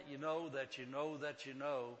knowing that you know that you know that you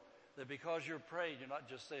know that because you're praying, you're not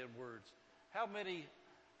just saying words. How many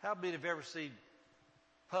have ever seen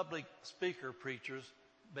public speaker preachers,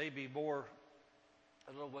 maybe more,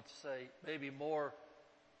 I don't know what to say, maybe more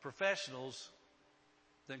professionals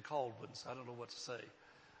than called ones? I don't know what to say.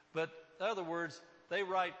 But in other words, they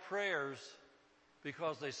write prayers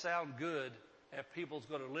because they sound good and people's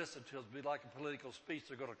going to listen to it. It'll be like a political speech.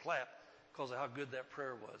 They're going to clap because of how good that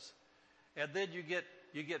prayer was. And then you get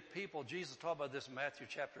people, Jesus talked about this in Matthew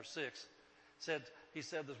chapter 6. He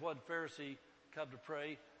said there's one Pharisee come to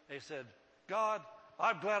pray. And he said, God,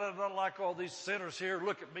 I'm glad I'm not like all these sinners here.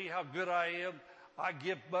 Look at me, how good I am. I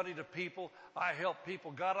give money to people. I help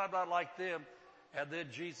people. God, I'm not like them. And then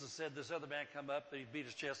Jesus said, this other man come up and he beat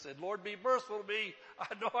his chest and said, Lord, be merciful to me.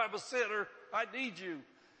 I know I'm a sinner. I need you.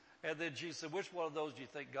 And then Jesus said, which one of those do you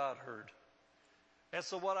think God heard? And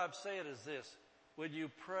so what I'm saying is this: when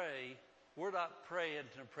you pray, we're not praying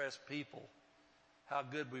to impress people. How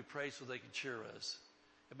good we pray so they can cheer us.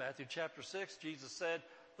 In Matthew chapter 6, Jesus said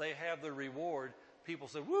they have their reward. People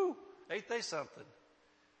said, woo, ain't they something?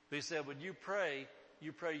 But he said, when you pray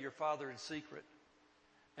your Father in secret.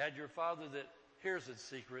 And your Father that hears in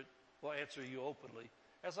secret will answer you openly.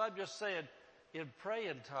 As I'm just saying, in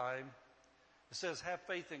praying time, it says, have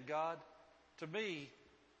faith in God. To me,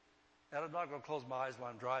 and I'm not going to close my eyes while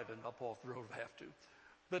I'm driving up off the road if I have to.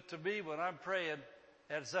 But to me, when I'm praying,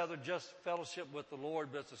 and it's other just fellowship with the Lord,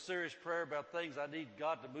 but it's a serious prayer about things I need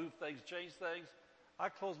God to move things, change things, I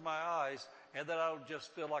close my eyes, and then I don't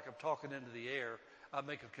just feel like I'm talking into the air. I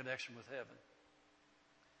make a connection with heaven.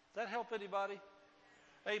 Does that help anybody?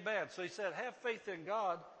 Amen. So he said, have faith in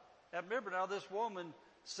God. And remember now, this woman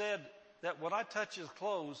said that when I touch his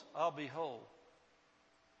clothes, I'll be whole.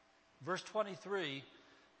 Verse 23,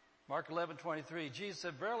 Mark 11:23, Jesus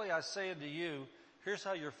said, verily I say unto you, here's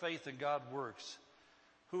how your faith in God works.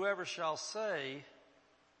 Whoever shall say,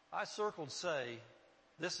 I circled say,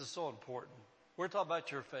 this is so important. We're talking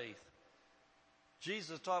about your faith.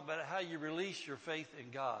 Jesus talked about how you release your faith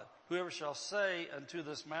in God. Whoever shall say unto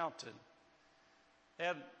this mountain.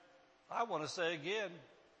 And I want to say again,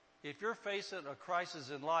 If you're facing a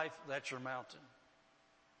crisis in life, that's your mountain.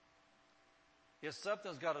 If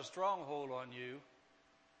something's got a stronghold on you,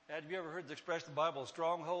 have you ever heard the expression in the Bible,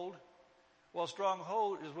 stronghold? Well,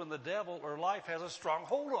 stronghold is when the devil or life has a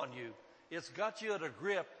stronghold on you. It's got you at a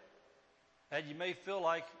grip, and you may feel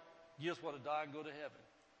like you just want to die and go to heaven.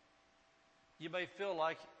 You may feel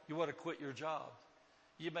like you want to quit your job.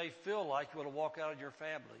 You may feel like you want to walk out on your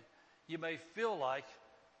family. You may feel like,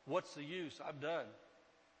 what's the use? I'm done.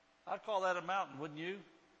 I'd call that a mountain, wouldn't you?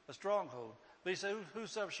 A stronghold. But he said,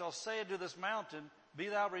 whosoever shall say unto this mountain, be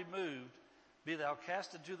thou removed, be thou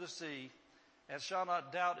cast into the sea, and shall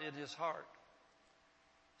not doubt in his heart.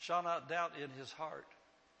 Shall not doubt in his heart.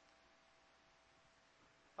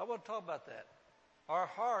 I want to talk about that. Our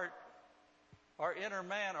heart, our inner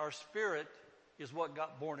man, our spirit is what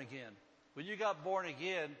got born again. When you got born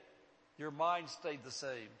again, your mind stayed the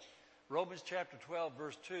same. Romans chapter 12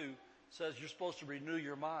 verse 2 says you're supposed to renew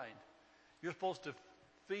your mind. You're supposed to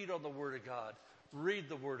feed on the Word of God, read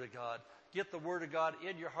the Word of God, get the Word of God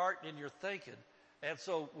in your heart and in your thinking. And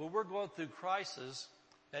so when we're going through crisis,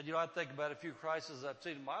 and I think about a few crises I've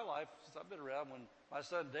seen in my life since I've been around. When my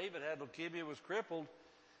son David had leukemia, was crippled,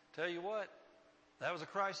 tell you what, that was a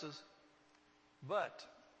crisis. But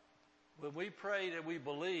when we prayed and we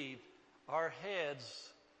believed, our heads,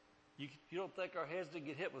 you don't think our heads didn't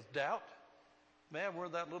get hit with doubt? Man, we're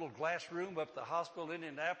in that little glass room up at the hospital in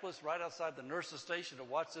Indianapolis, right outside the nurse's station, to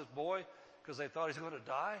watch this boy because they thought he's going to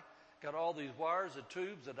die. Got all these wires and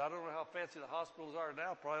tubes, and I don't know how fancy the hospitals are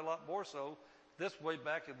now, probably a lot more so. This way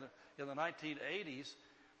back in the 1980s,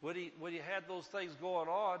 when he had those things going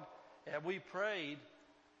on, and we prayed,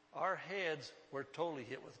 our heads were totally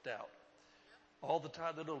hit with doubt. All the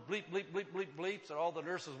time, the little bleep, bleep, bleep, bleep, bleeps, and all the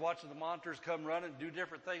nurses watching the monitors come running, do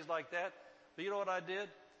different things like that. But you know what I did?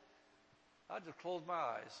 I just closed my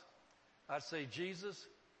eyes. I'd say, Jesus,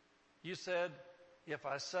 you said, if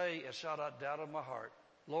I say and shall not doubt in my heart.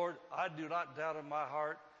 Lord, I do not doubt in my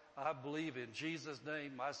heart. I believe in Jesus'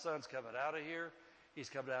 name. My son's coming out of here. He's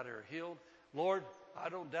coming out of here healed. Lord, I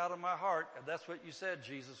don't doubt in my heart. And that's what you said,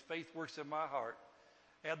 Jesus. Faith works in my heart.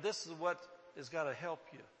 And this is what has got to help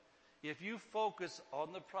you. If you focus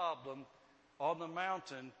on the problem, on the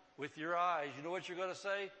mountain with your eyes, you know what you're going to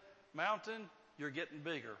say? Mountain, you're getting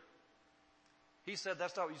bigger. He said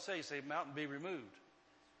that's not what you say. You say, mountain be removed.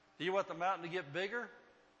 Do you want the mountain to get bigger?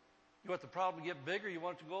 You want the problem to get bigger? You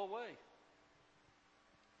want it to go away?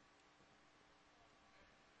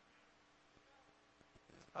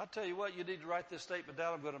 I'll tell you what, you need to write this statement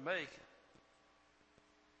down I'm going to make.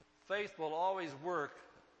 Faith will always work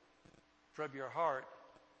from your heart,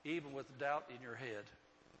 even with doubt in your head.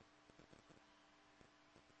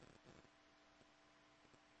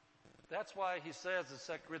 That's why he says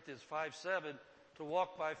in 2 Corinthians 5:7 to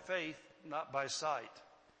walk by faith, not by sight.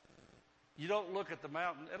 You don't look at the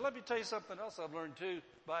mountain. And let me tell you something else I've learned too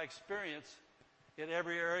by experience in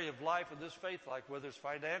every area of life in this faith life, whether it's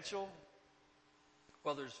financial,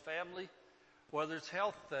 whether it's family, whether it's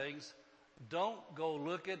health things. Don't go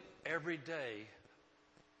looking every day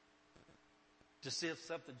to see if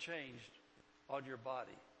something changed on your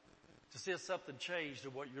body, to see if something changed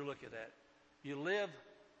in what you're looking at. You live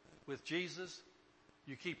with Jesus.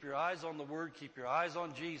 You keep your eyes on the Word, keep your eyes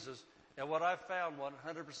on Jesus. And what I found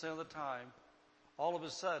 100% of the time, all of a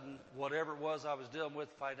sudden, whatever it was I was dealing with,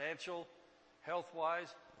 financial,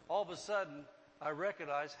 health-wise, all of a sudden, I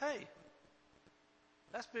recognized, hey,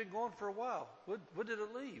 that's been going for a while. When did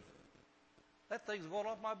it leave? That thing's going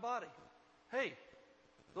off my body. Hey,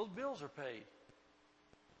 those bills are paid.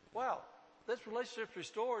 Wow, this relationship's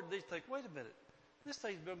restored. And they think, wait a minute, this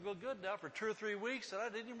thing's been going good now for 2 or 3 weeks, and I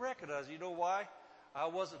didn't even recognize it. You know why? I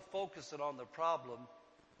wasn't focusing on the problem.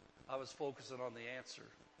 I was focusing on the answer,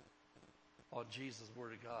 on Jesus'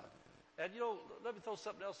 Word of God. And let me throw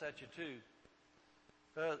something else at you too.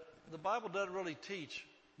 The Bible doesn't really teach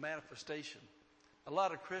manifestation. A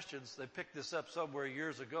lot of Christians, they picked this up somewhere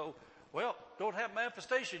years ago. Well, don't have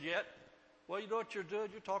manifestation yet. Well, you know what you're doing?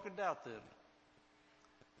 You're talking doubt then.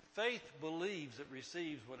 Faith believes it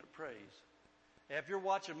receives when it prays. And if you're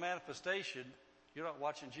watching manifestation, you're not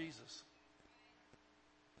watching Jesus.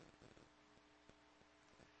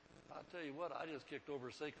 I'll tell you what, I just kicked over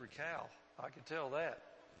a sacred cow. I can tell that.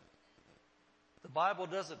 The Bible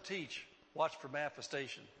doesn't teach watch for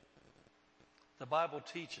manifestation. The Bible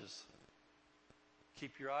teaches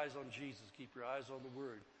keep your eyes on Jesus, keep your eyes on the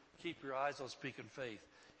Word, keep your eyes on speaking faith.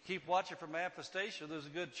 Keep watching for manifestation, there's a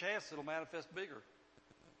good chance it'll manifest bigger.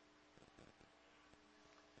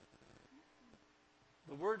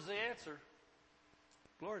 The Word's the answer.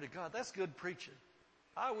 Glory to God. That's good preaching.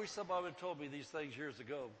 I wish somebody had told me these things years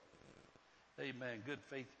ago. Amen. Good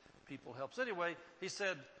faith. people help. So anyway, he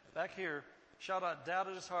said back here, shall not doubt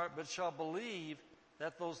in his heart, but shall believe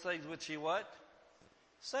that those things which he what?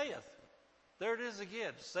 Saith. There it is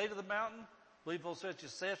again. Say to the mountain, believe those things which he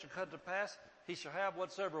saith shall come to pass. He shall have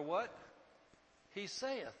whatsoever what? He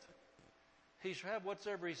saith. He shall have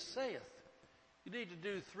whatsoever he saith. You need to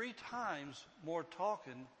do 3 times more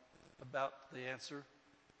talking about the answer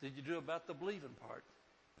than you do about the believing part.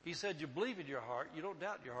 He said you believe in your heart, you don't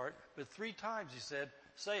doubt in your heart, but 3 times he said,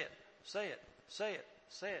 say it, say it, say it,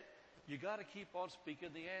 say it. You got to keep on speaking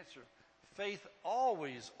the answer. Faith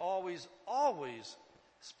always, always, always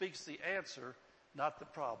speaks the answer, not the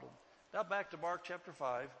problem. Now back to Mark chapter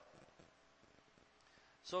 5.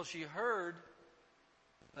 So she heard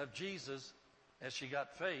of Jesus as she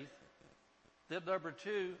got faith. Then number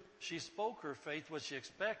 2, she spoke her faith, what she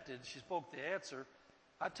expected. She spoke the answer.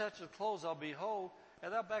 I touched his clothes, I'll be whole.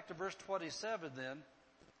 And now back to verse 27 then,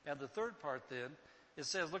 and the third part then, it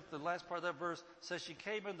says, look, the last part of that verse says she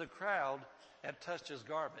came in the crowd and touched his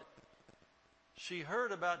garment. She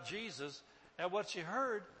heard about Jesus, and what she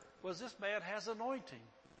heard was this man has anointing.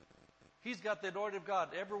 He's got the anointing of God.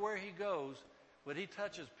 Everywhere he goes, when he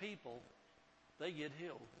touches people, they get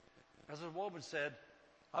healed. As a woman said,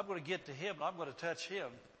 I'm going to get to him, and I'm going to touch him.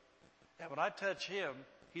 And when I touch him,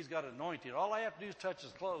 he's got anointing. All I have to do is touch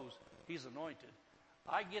his clothes. He's anointed.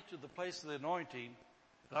 I get to the place of the anointing,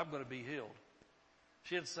 and I'm going to be healed.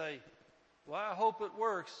 She'd say, well, I hope it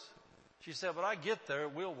works. She said, when I get there,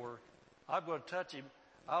 it will work. I'm going to touch him.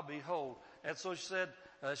 I'll be whole. And so she said,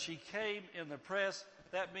 she came in the press.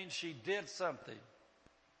 That means she did something.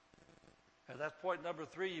 And that's point number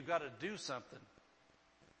 3. You've got to do something.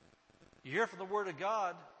 You hear from the Word of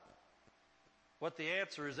God what the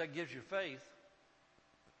answer is. That gives you faith.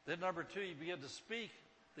 Then number 2, you begin to speak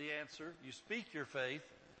the answer. You speak your faith.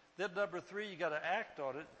 Then number 3, you got to act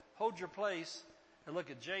on it. Hold your place and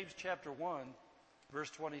look at James chapter 1,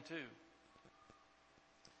 verse 22.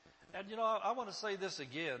 And you know, I want to say this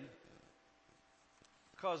again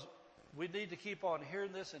because we need to keep on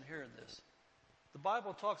hearing this and hearing this. The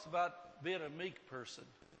Bible talks about being a meek person.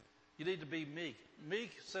 You need to be meek.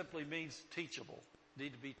 Meek simply means teachable. You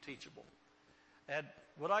need to be teachable. And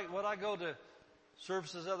when I go to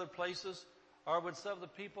services other places, or when some of the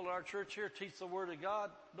people in our church here teach the Word of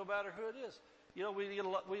God, no matter who it is. You know,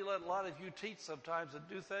 we let a lot of you teach sometimes and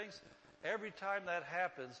do things. Every time that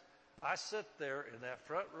happens, I sit there in that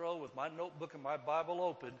front row with my notebook and my Bible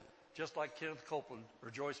open, just like Kenneth Copeland or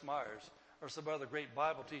Joyce Myers or some other great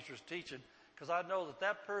Bible teachers teaching, because I know that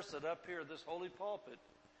that person up here in this holy pulpit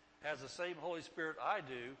has the same Holy Spirit I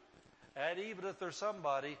do. And even if there's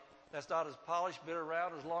somebody that's not as polished, been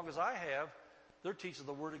around as long as I have, they're teaching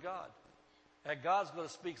the Word of God. And God's going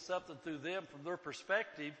to speak something through them from their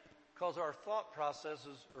perspective, because our thought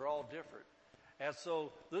processes are all different. And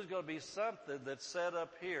so there's going to be something that's set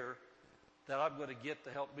up here that I'm going to get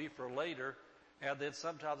to help me for later. And then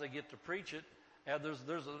sometimes I get to preach it. And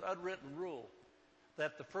there's an unwritten rule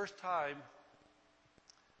that the first time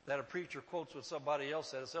that a preacher quotes what somebody else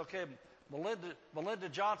said, say, okay, Melinda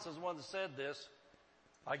Johnson's the one that said this.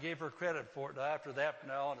 I gave her credit for it. Now after that, from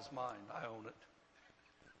now on, it's mine. I own it.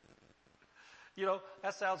 You know,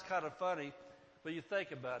 that sounds kind of funny, but you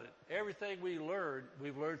think about it. Everything we've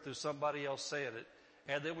learned through somebody else saying it.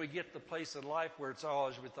 And then we get to the place in life where it's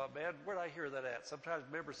always, we thought, man, where did I hear that at? Sometimes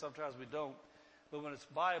remember, sometimes we don't. But when it's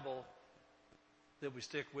Bible, then we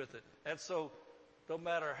stick with it. And so, no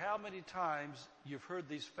matter how many times you've heard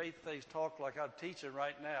these faith things talk like I'm teaching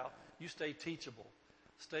right now, you stay teachable.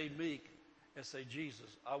 Stay meek and say, Jesus,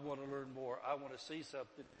 I want to learn more. I want to see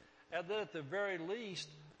something. And then at the very least,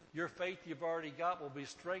 your faith you've already got will be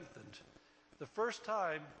strengthened. The first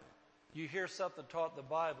time you hear something taught in the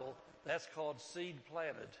Bible, that's called seed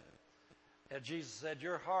planted. And Jesus said,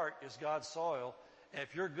 your heart is God's soil. And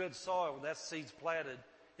if you're good soil, when that seed's planted,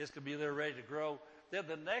 it's going to be there ready to grow. Then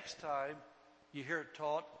the next time you hear it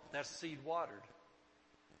taught, that's seed watered.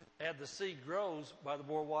 And the seed grows by the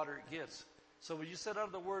more water it gets. So when you sit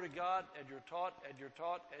under the Word of God and you're taught and you're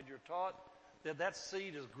taught and you're taught, then that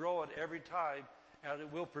seed is growing every time, and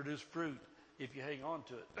it will produce fruit if you hang on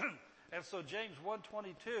to it. And so James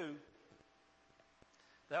 1:22,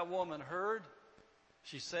 that woman heard,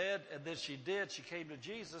 she said, and then she did. She came to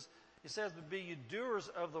Jesus. He says, but be you doers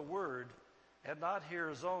of the word and not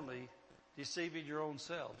hearers only, deceiving your own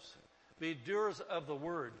selves. Be doers of the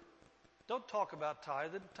word. Don't talk about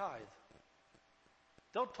tithing, tithe.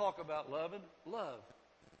 Don't talk about loving, love.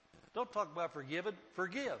 Don't talk about forgiving,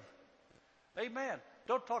 forgive. Amen.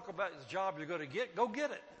 Don't talk about the job you're going to get, go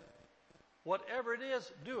get it. Whatever it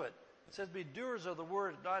is, do it. It says, be doers of the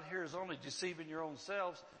word, not hearers only, deceiving your own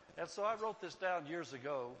selves. And so I wrote this down years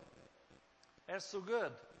ago. That's so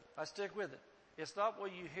good. I stick with it. It's not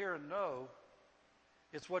what you hear and know.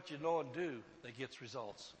 It's what you know and do that gets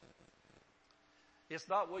results. It's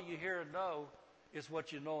not what you hear and know. It's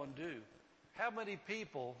what you know and do. How many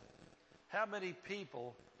people,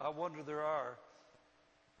 I wonder there are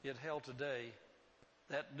in hell today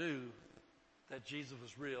that knew that Jesus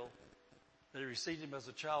was real, that he received him as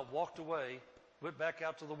a child, walked away, went back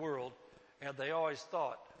out to the world, and they always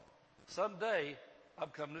thought, someday I'm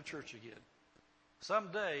coming to church again.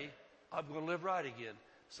 Someday I'm going to live right again.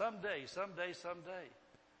 Someday.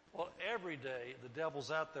 Well, every day the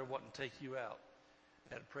devil's out there wanting to take you out.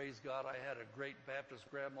 And praise God, I had a great Baptist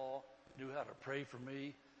grandma, knew how to pray for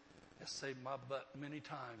me. It saved my butt many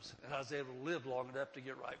times. And I was able to live long enough to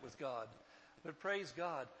get right with God. But praise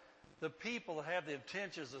God, the people that have the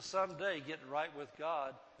intentions of someday getting right with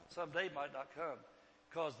God, someday might not come.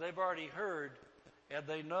 Because they've already heard and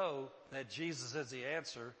they know that Jesus is the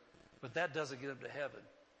answer, but that doesn't get them to heaven.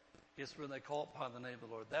 It's when they call upon the name of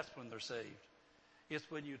the Lord. That's when they're saved. It's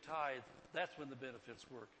when you tithe. That's when the benefits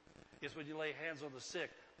work. It's when you lay hands on the sick.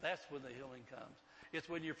 That's when the healing comes. It's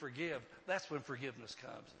when you forgive. That's when forgiveness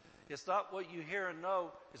comes. It's not what you hear and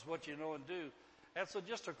know. It's what you know and do. And so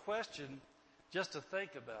just a question just to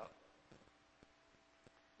think about.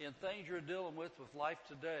 In things you're dealing with life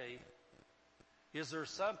today, is there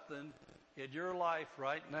something in your life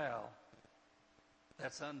right now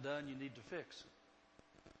that's undone you need to fix?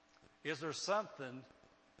 Is there something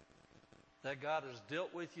that God has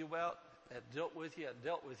dealt with you about, and dealt with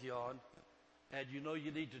you on, and you know you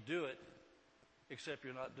need to do it, except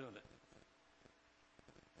you're not doing it?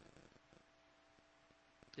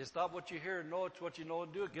 It's not what you hear and know, it's what you know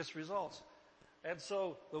and do. It gets results. And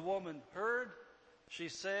so the woman heard, she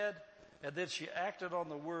said, and then she acted on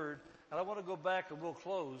the word. And I want to go back and we'll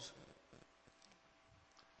close.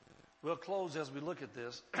 We'll close as we look at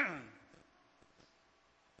this.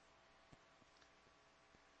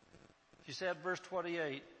 She said, verse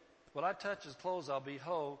 28, when I touch his clothes, I'll be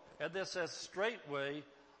whole. And this says, straightway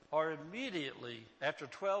or immediately, after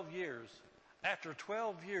 12 years,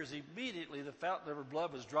 immediately the fountain of her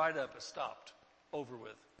blood was dried up. It stopped. Over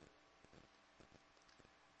with.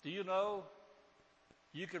 Do you know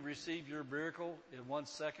you can receive your miracle in 1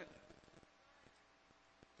 second?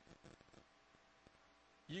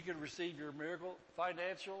 You can receive your miracle,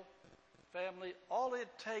 financial, family. All it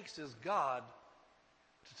takes is God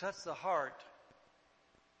to touch the heart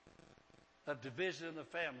of division in the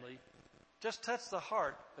family. Just touch the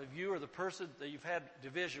heart of you or the person that you've had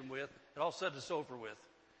division with, and all of a sudden it's over with.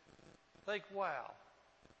 Think, wow,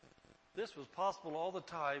 this was possible all the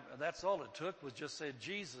time, and that's all it took was just saying,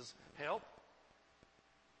 Jesus, help.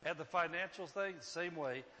 And the financial thing, the same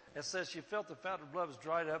way. It says she felt the fountain of blood was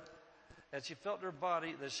dried up, and she felt in her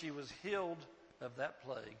body that she was healed of that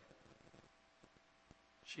plague.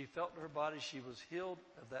 She felt in her body she was healed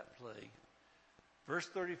of that plague. Verse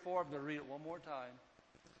 34, I'm going to read it one more time.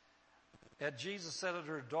 And Jesus said unto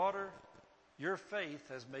her, daughter, your faith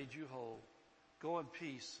has made you whole. Go in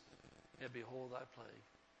peace and behold thy plague.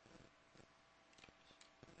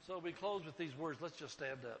 So we close with these words. Let's just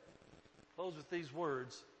stand up. Close with these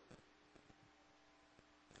words.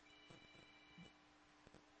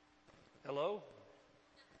 Hello?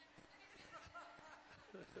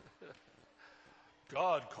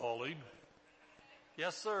 God calling.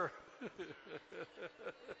 Yes, sir.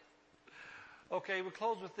 Okay, we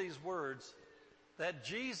close with these words that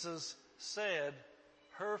Jesus said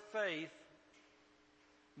her faith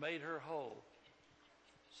made her whole.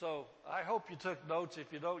 So I hope you took notes.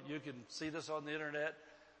 If you don't, you can see this on the internet.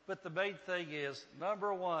 But the main thing is,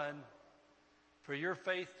 number one, for your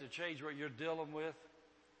faith to change what you're dealing with,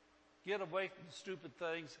 get away from stupid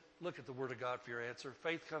things. Look at the Word of God for your answer.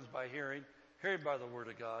 Faith comes by hearing, hearing by the Word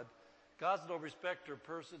of God. God's no respecter of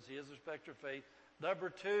persons. He is a respecter of faith. Number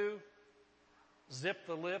two, zip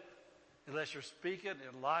the lip unless you're speaking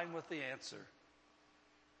in line with the answer.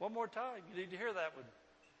 One more time. You need to hear that one.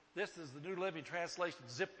 This is the New Living Translation.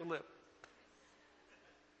 Zip the lip.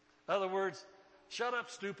 In other words, shut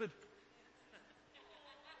up, stupid.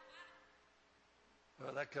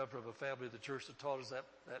 Well, that comes from a family of the church that taught us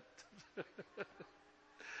that.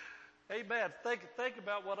 Amen. Think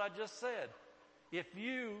about what I just said. If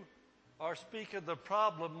you are speaking the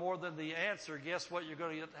problem more than the answer, guess what you're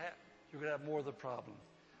going to have? You're going to have more of the problem.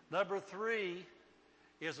 Number three,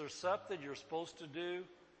 is there something you're supposed to do?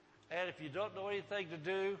 And if you don't know anything to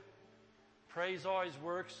do, praise always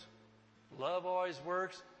works. Love always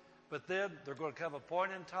works. But then there's going to come a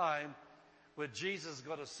point in time when Jesus is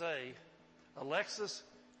going to say, Alexis,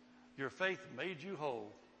 your faith made you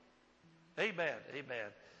whole. Amen. Amen.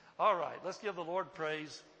 All right, let's give the Lord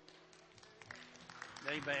praise.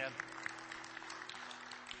 Amen.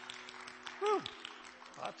 Whew.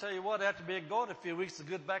 I'll tell you what, after being gone a few weeks, it's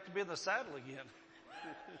good back to be in the saddle again.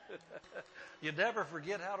 You never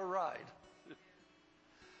forget how to ride.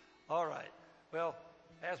 All right. Well,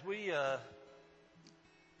 as we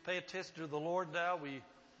pay attention to the Lord now,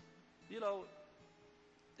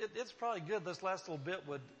 it's probably good this last little bit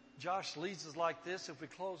when Josh leads us like this, if we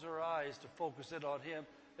close our eyes to focus in on Him,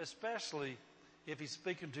 especially if He's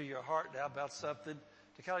speaking to your heart now about something,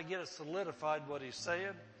 to kind of get it solidified what He's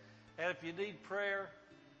saying. And if you need prayer,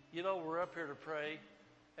 we're up here to pray.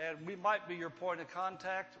 And we might be your point of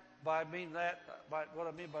contact. What I mean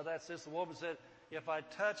by that is this: the woman said, if I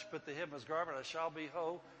touch but the hem of His garment, I shall be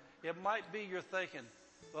whole. It might be you're thinking,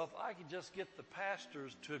 well, if I can just get the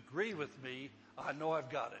pastors to agree with me, I know I've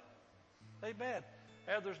got it. Amen.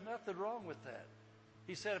 And there's nothing wrong with that.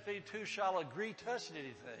 He said, if any two shall agree touching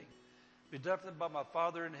anything, be done for them by my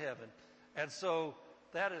Father in heaven. And so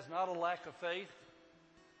that is not a lack of faith.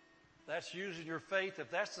 That's using your faith. If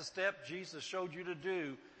that's the step Jesus showed you to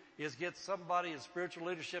do, is get somebody in spiritual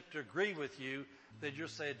leadership to agree with you, then you're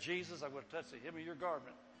saying, Jesus, I'm going to touch the hem of your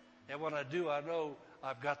garment. And when I do, I know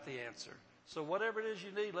I've got the answer. So whatever it is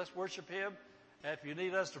you need, let's worship Him. And if you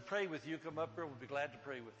need us to pray with you, come up here. We'll be glad to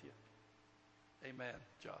pray with you. Amen.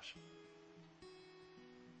 Josh.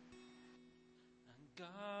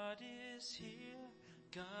 God is here.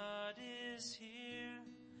 God is here.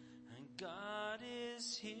 And God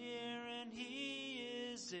is here, and He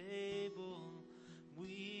is able.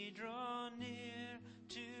 We draw near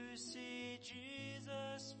to see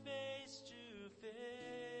Jesus face to face.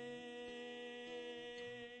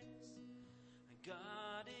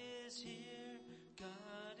 God is here,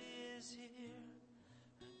 God is here,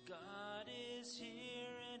 God is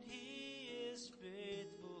here, and He is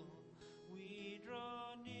faithful. We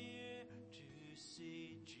draw near to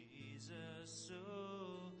see Jesus,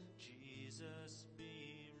 so Jesus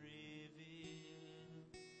be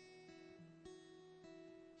revealed.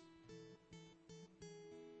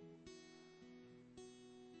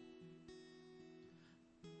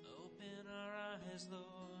 Open our eyes, Lord,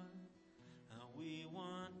 we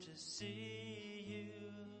want to see You.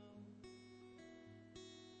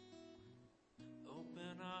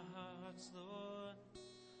 Open our hearts, Lord,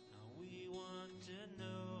 we want to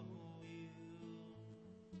know You.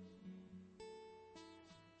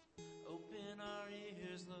 Open our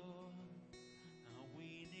ears, Lord,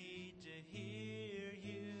 we need to hear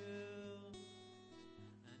You.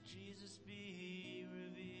 Jesus be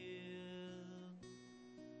revealed.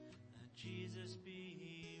 Jesus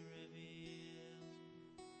be revealed.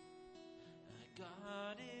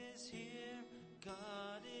 God is here,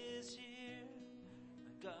 God is here,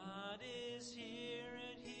 God is here,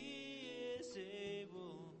 and He is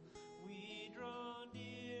able. We draw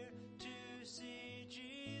near to see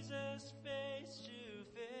Jesus face to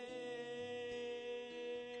face.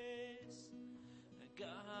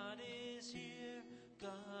 God is here,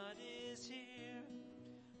 God is here,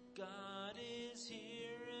 God is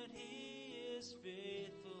here, and He is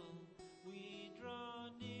faithful. We draw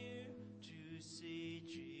near to see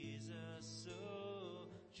Jesus, so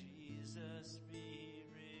Jesus be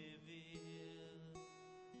revealed.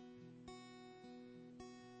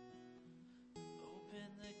 Open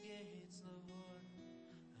the gates, Lord,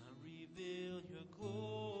 reveal Your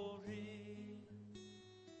glory.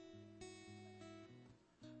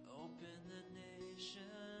 Open the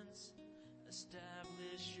nations,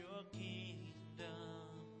 establish Your kingdom.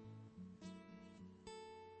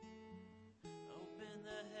 Open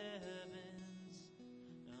the heavens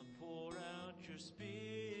and pour out Your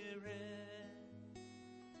Spirit.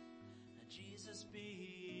 Jesus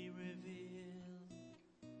be revealed.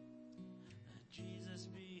 Jesus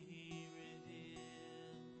be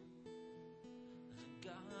revealed.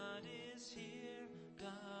 God is here,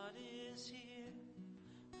 God is here,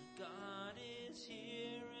 God is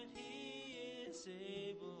here, and He is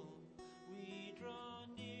able. We draw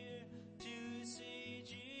near to see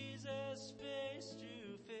Jesus face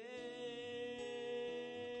to face.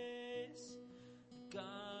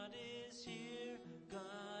 God is here,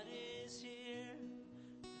 God is here,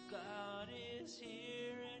 God is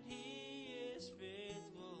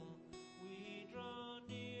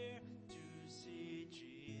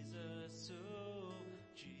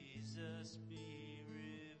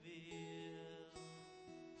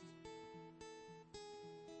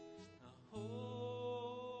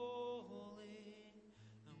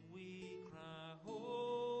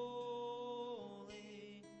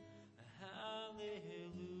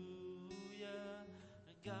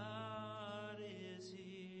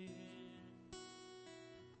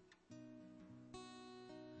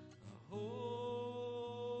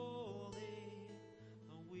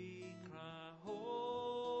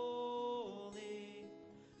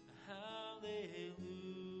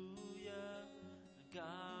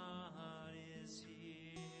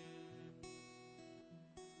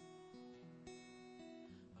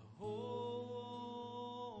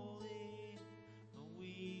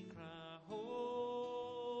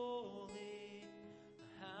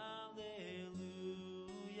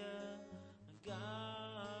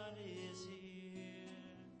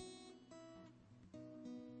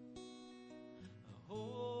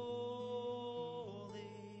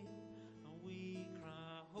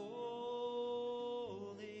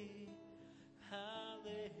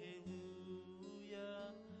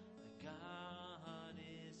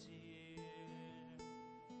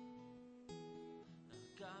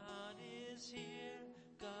is here,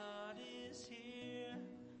 God is here,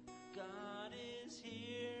 God is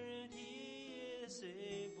here, and He is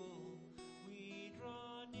able. We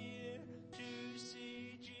draw near to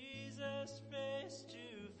see Jesus face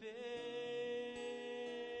to face.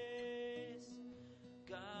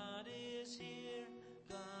 God is here,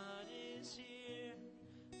 God is here,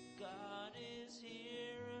 God is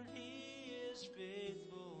here, and He is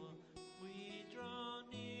faithful. We draw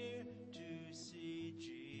near to see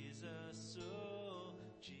Jesus, oh,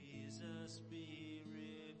 Jesus be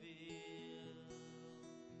revealed.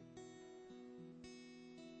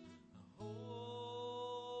 Holy,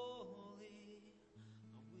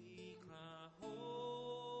 we cry,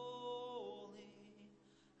 holy,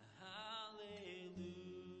 hallelujah,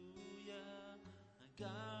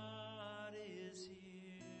 God is here.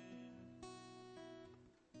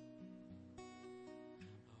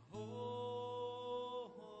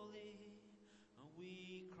 Holy, we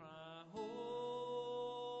cry, holy,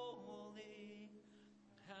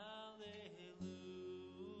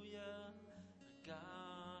 hallelujah,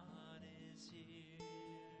 God is here.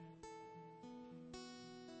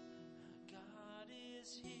 God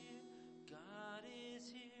is here, God is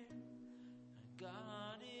here,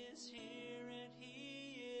 God is here, and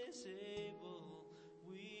He is able.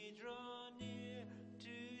 We draw near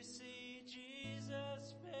to see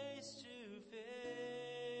Jesus face to face.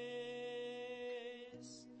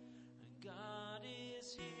 God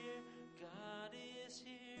is here, God is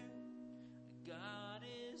here, God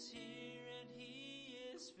is here, and He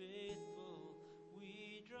is faithful.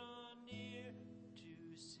 We draw near to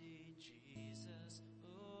see Jesus,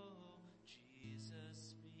 oh,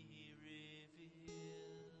 Jesus be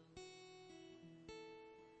revealed.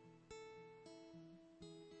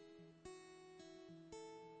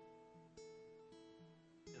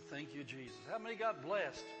 Thank you, Jesus. How many got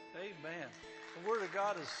blessed? Amen. The Word of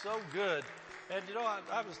God is so good. And you know,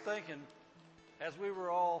 I was thinking, as we were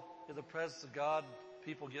all in the presence of God,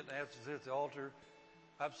 people getting answers at the altar,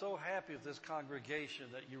 I'm so happy with this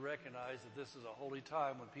congregation that you recognize that this is a holy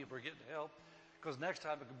time when people are getting help. Because next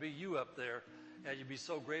time it could be you up there, and you'd be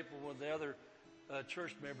so grateful when the other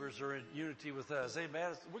church members are in unity with us.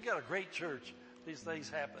 Amen. We got a great church. These things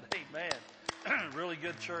happen. Amen. Really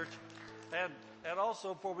good church. And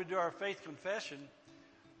also, before we do our faith confession,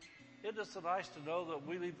 isn't it so nice to know that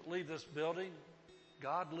we leave this building,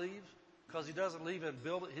 God leaves, because He doesn't live in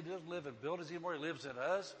buildings anymore. He lives in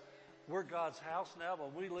us. We're God's house now.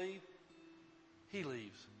 When we leave, He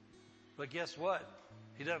leaves. But guess what?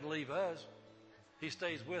 He doesn't leave us. He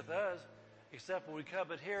stays with us. Except when we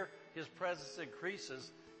come in here, His presence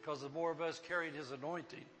increases because the more of us carrying His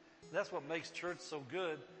anointing. That's what makes church so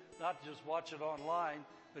good, not to just watch it online,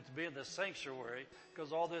 but to be in the sanctuary,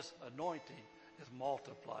 because all this anointing is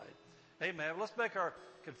multiplied. Amen. Let's make our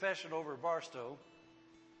confession over at Barstow.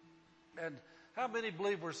 And how many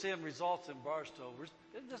believe we're seeing results in Barstow?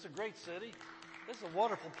 Isn't this a great city? This is a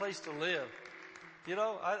wonderful place to live. You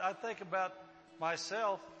know, I think about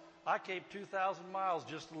myself. I came 2,000 miles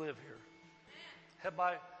just to live here. Had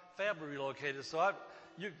my family relocated. So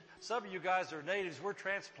some of you guys are natives. We're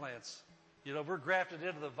transplants. You know, we're grafted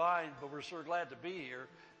into the vine, but we're sure glad to be here.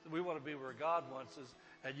 We want to be where God wants us,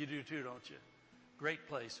 and you do too, don't you? Great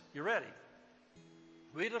place. You ready?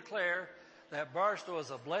 We declare that Barstow is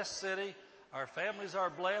a blessed city. Our families are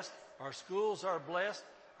blessed. Our schools are blessed.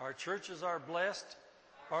 Our churches are blessed.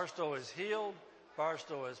 Barstow is healed.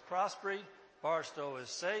 Barstow is prospering. Barstow is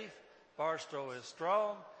safe. Barstow is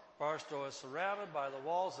strong. Barstow is surrounded by the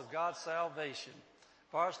walls of God's salvation.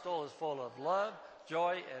 Barstow is full of love,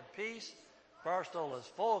 joy, and peace. Barstow is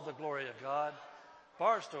full of the glory of God.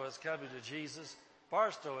 Barstow is coming to Jesus.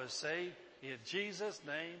 Barstow is saved. In Jesus'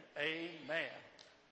 name, amen.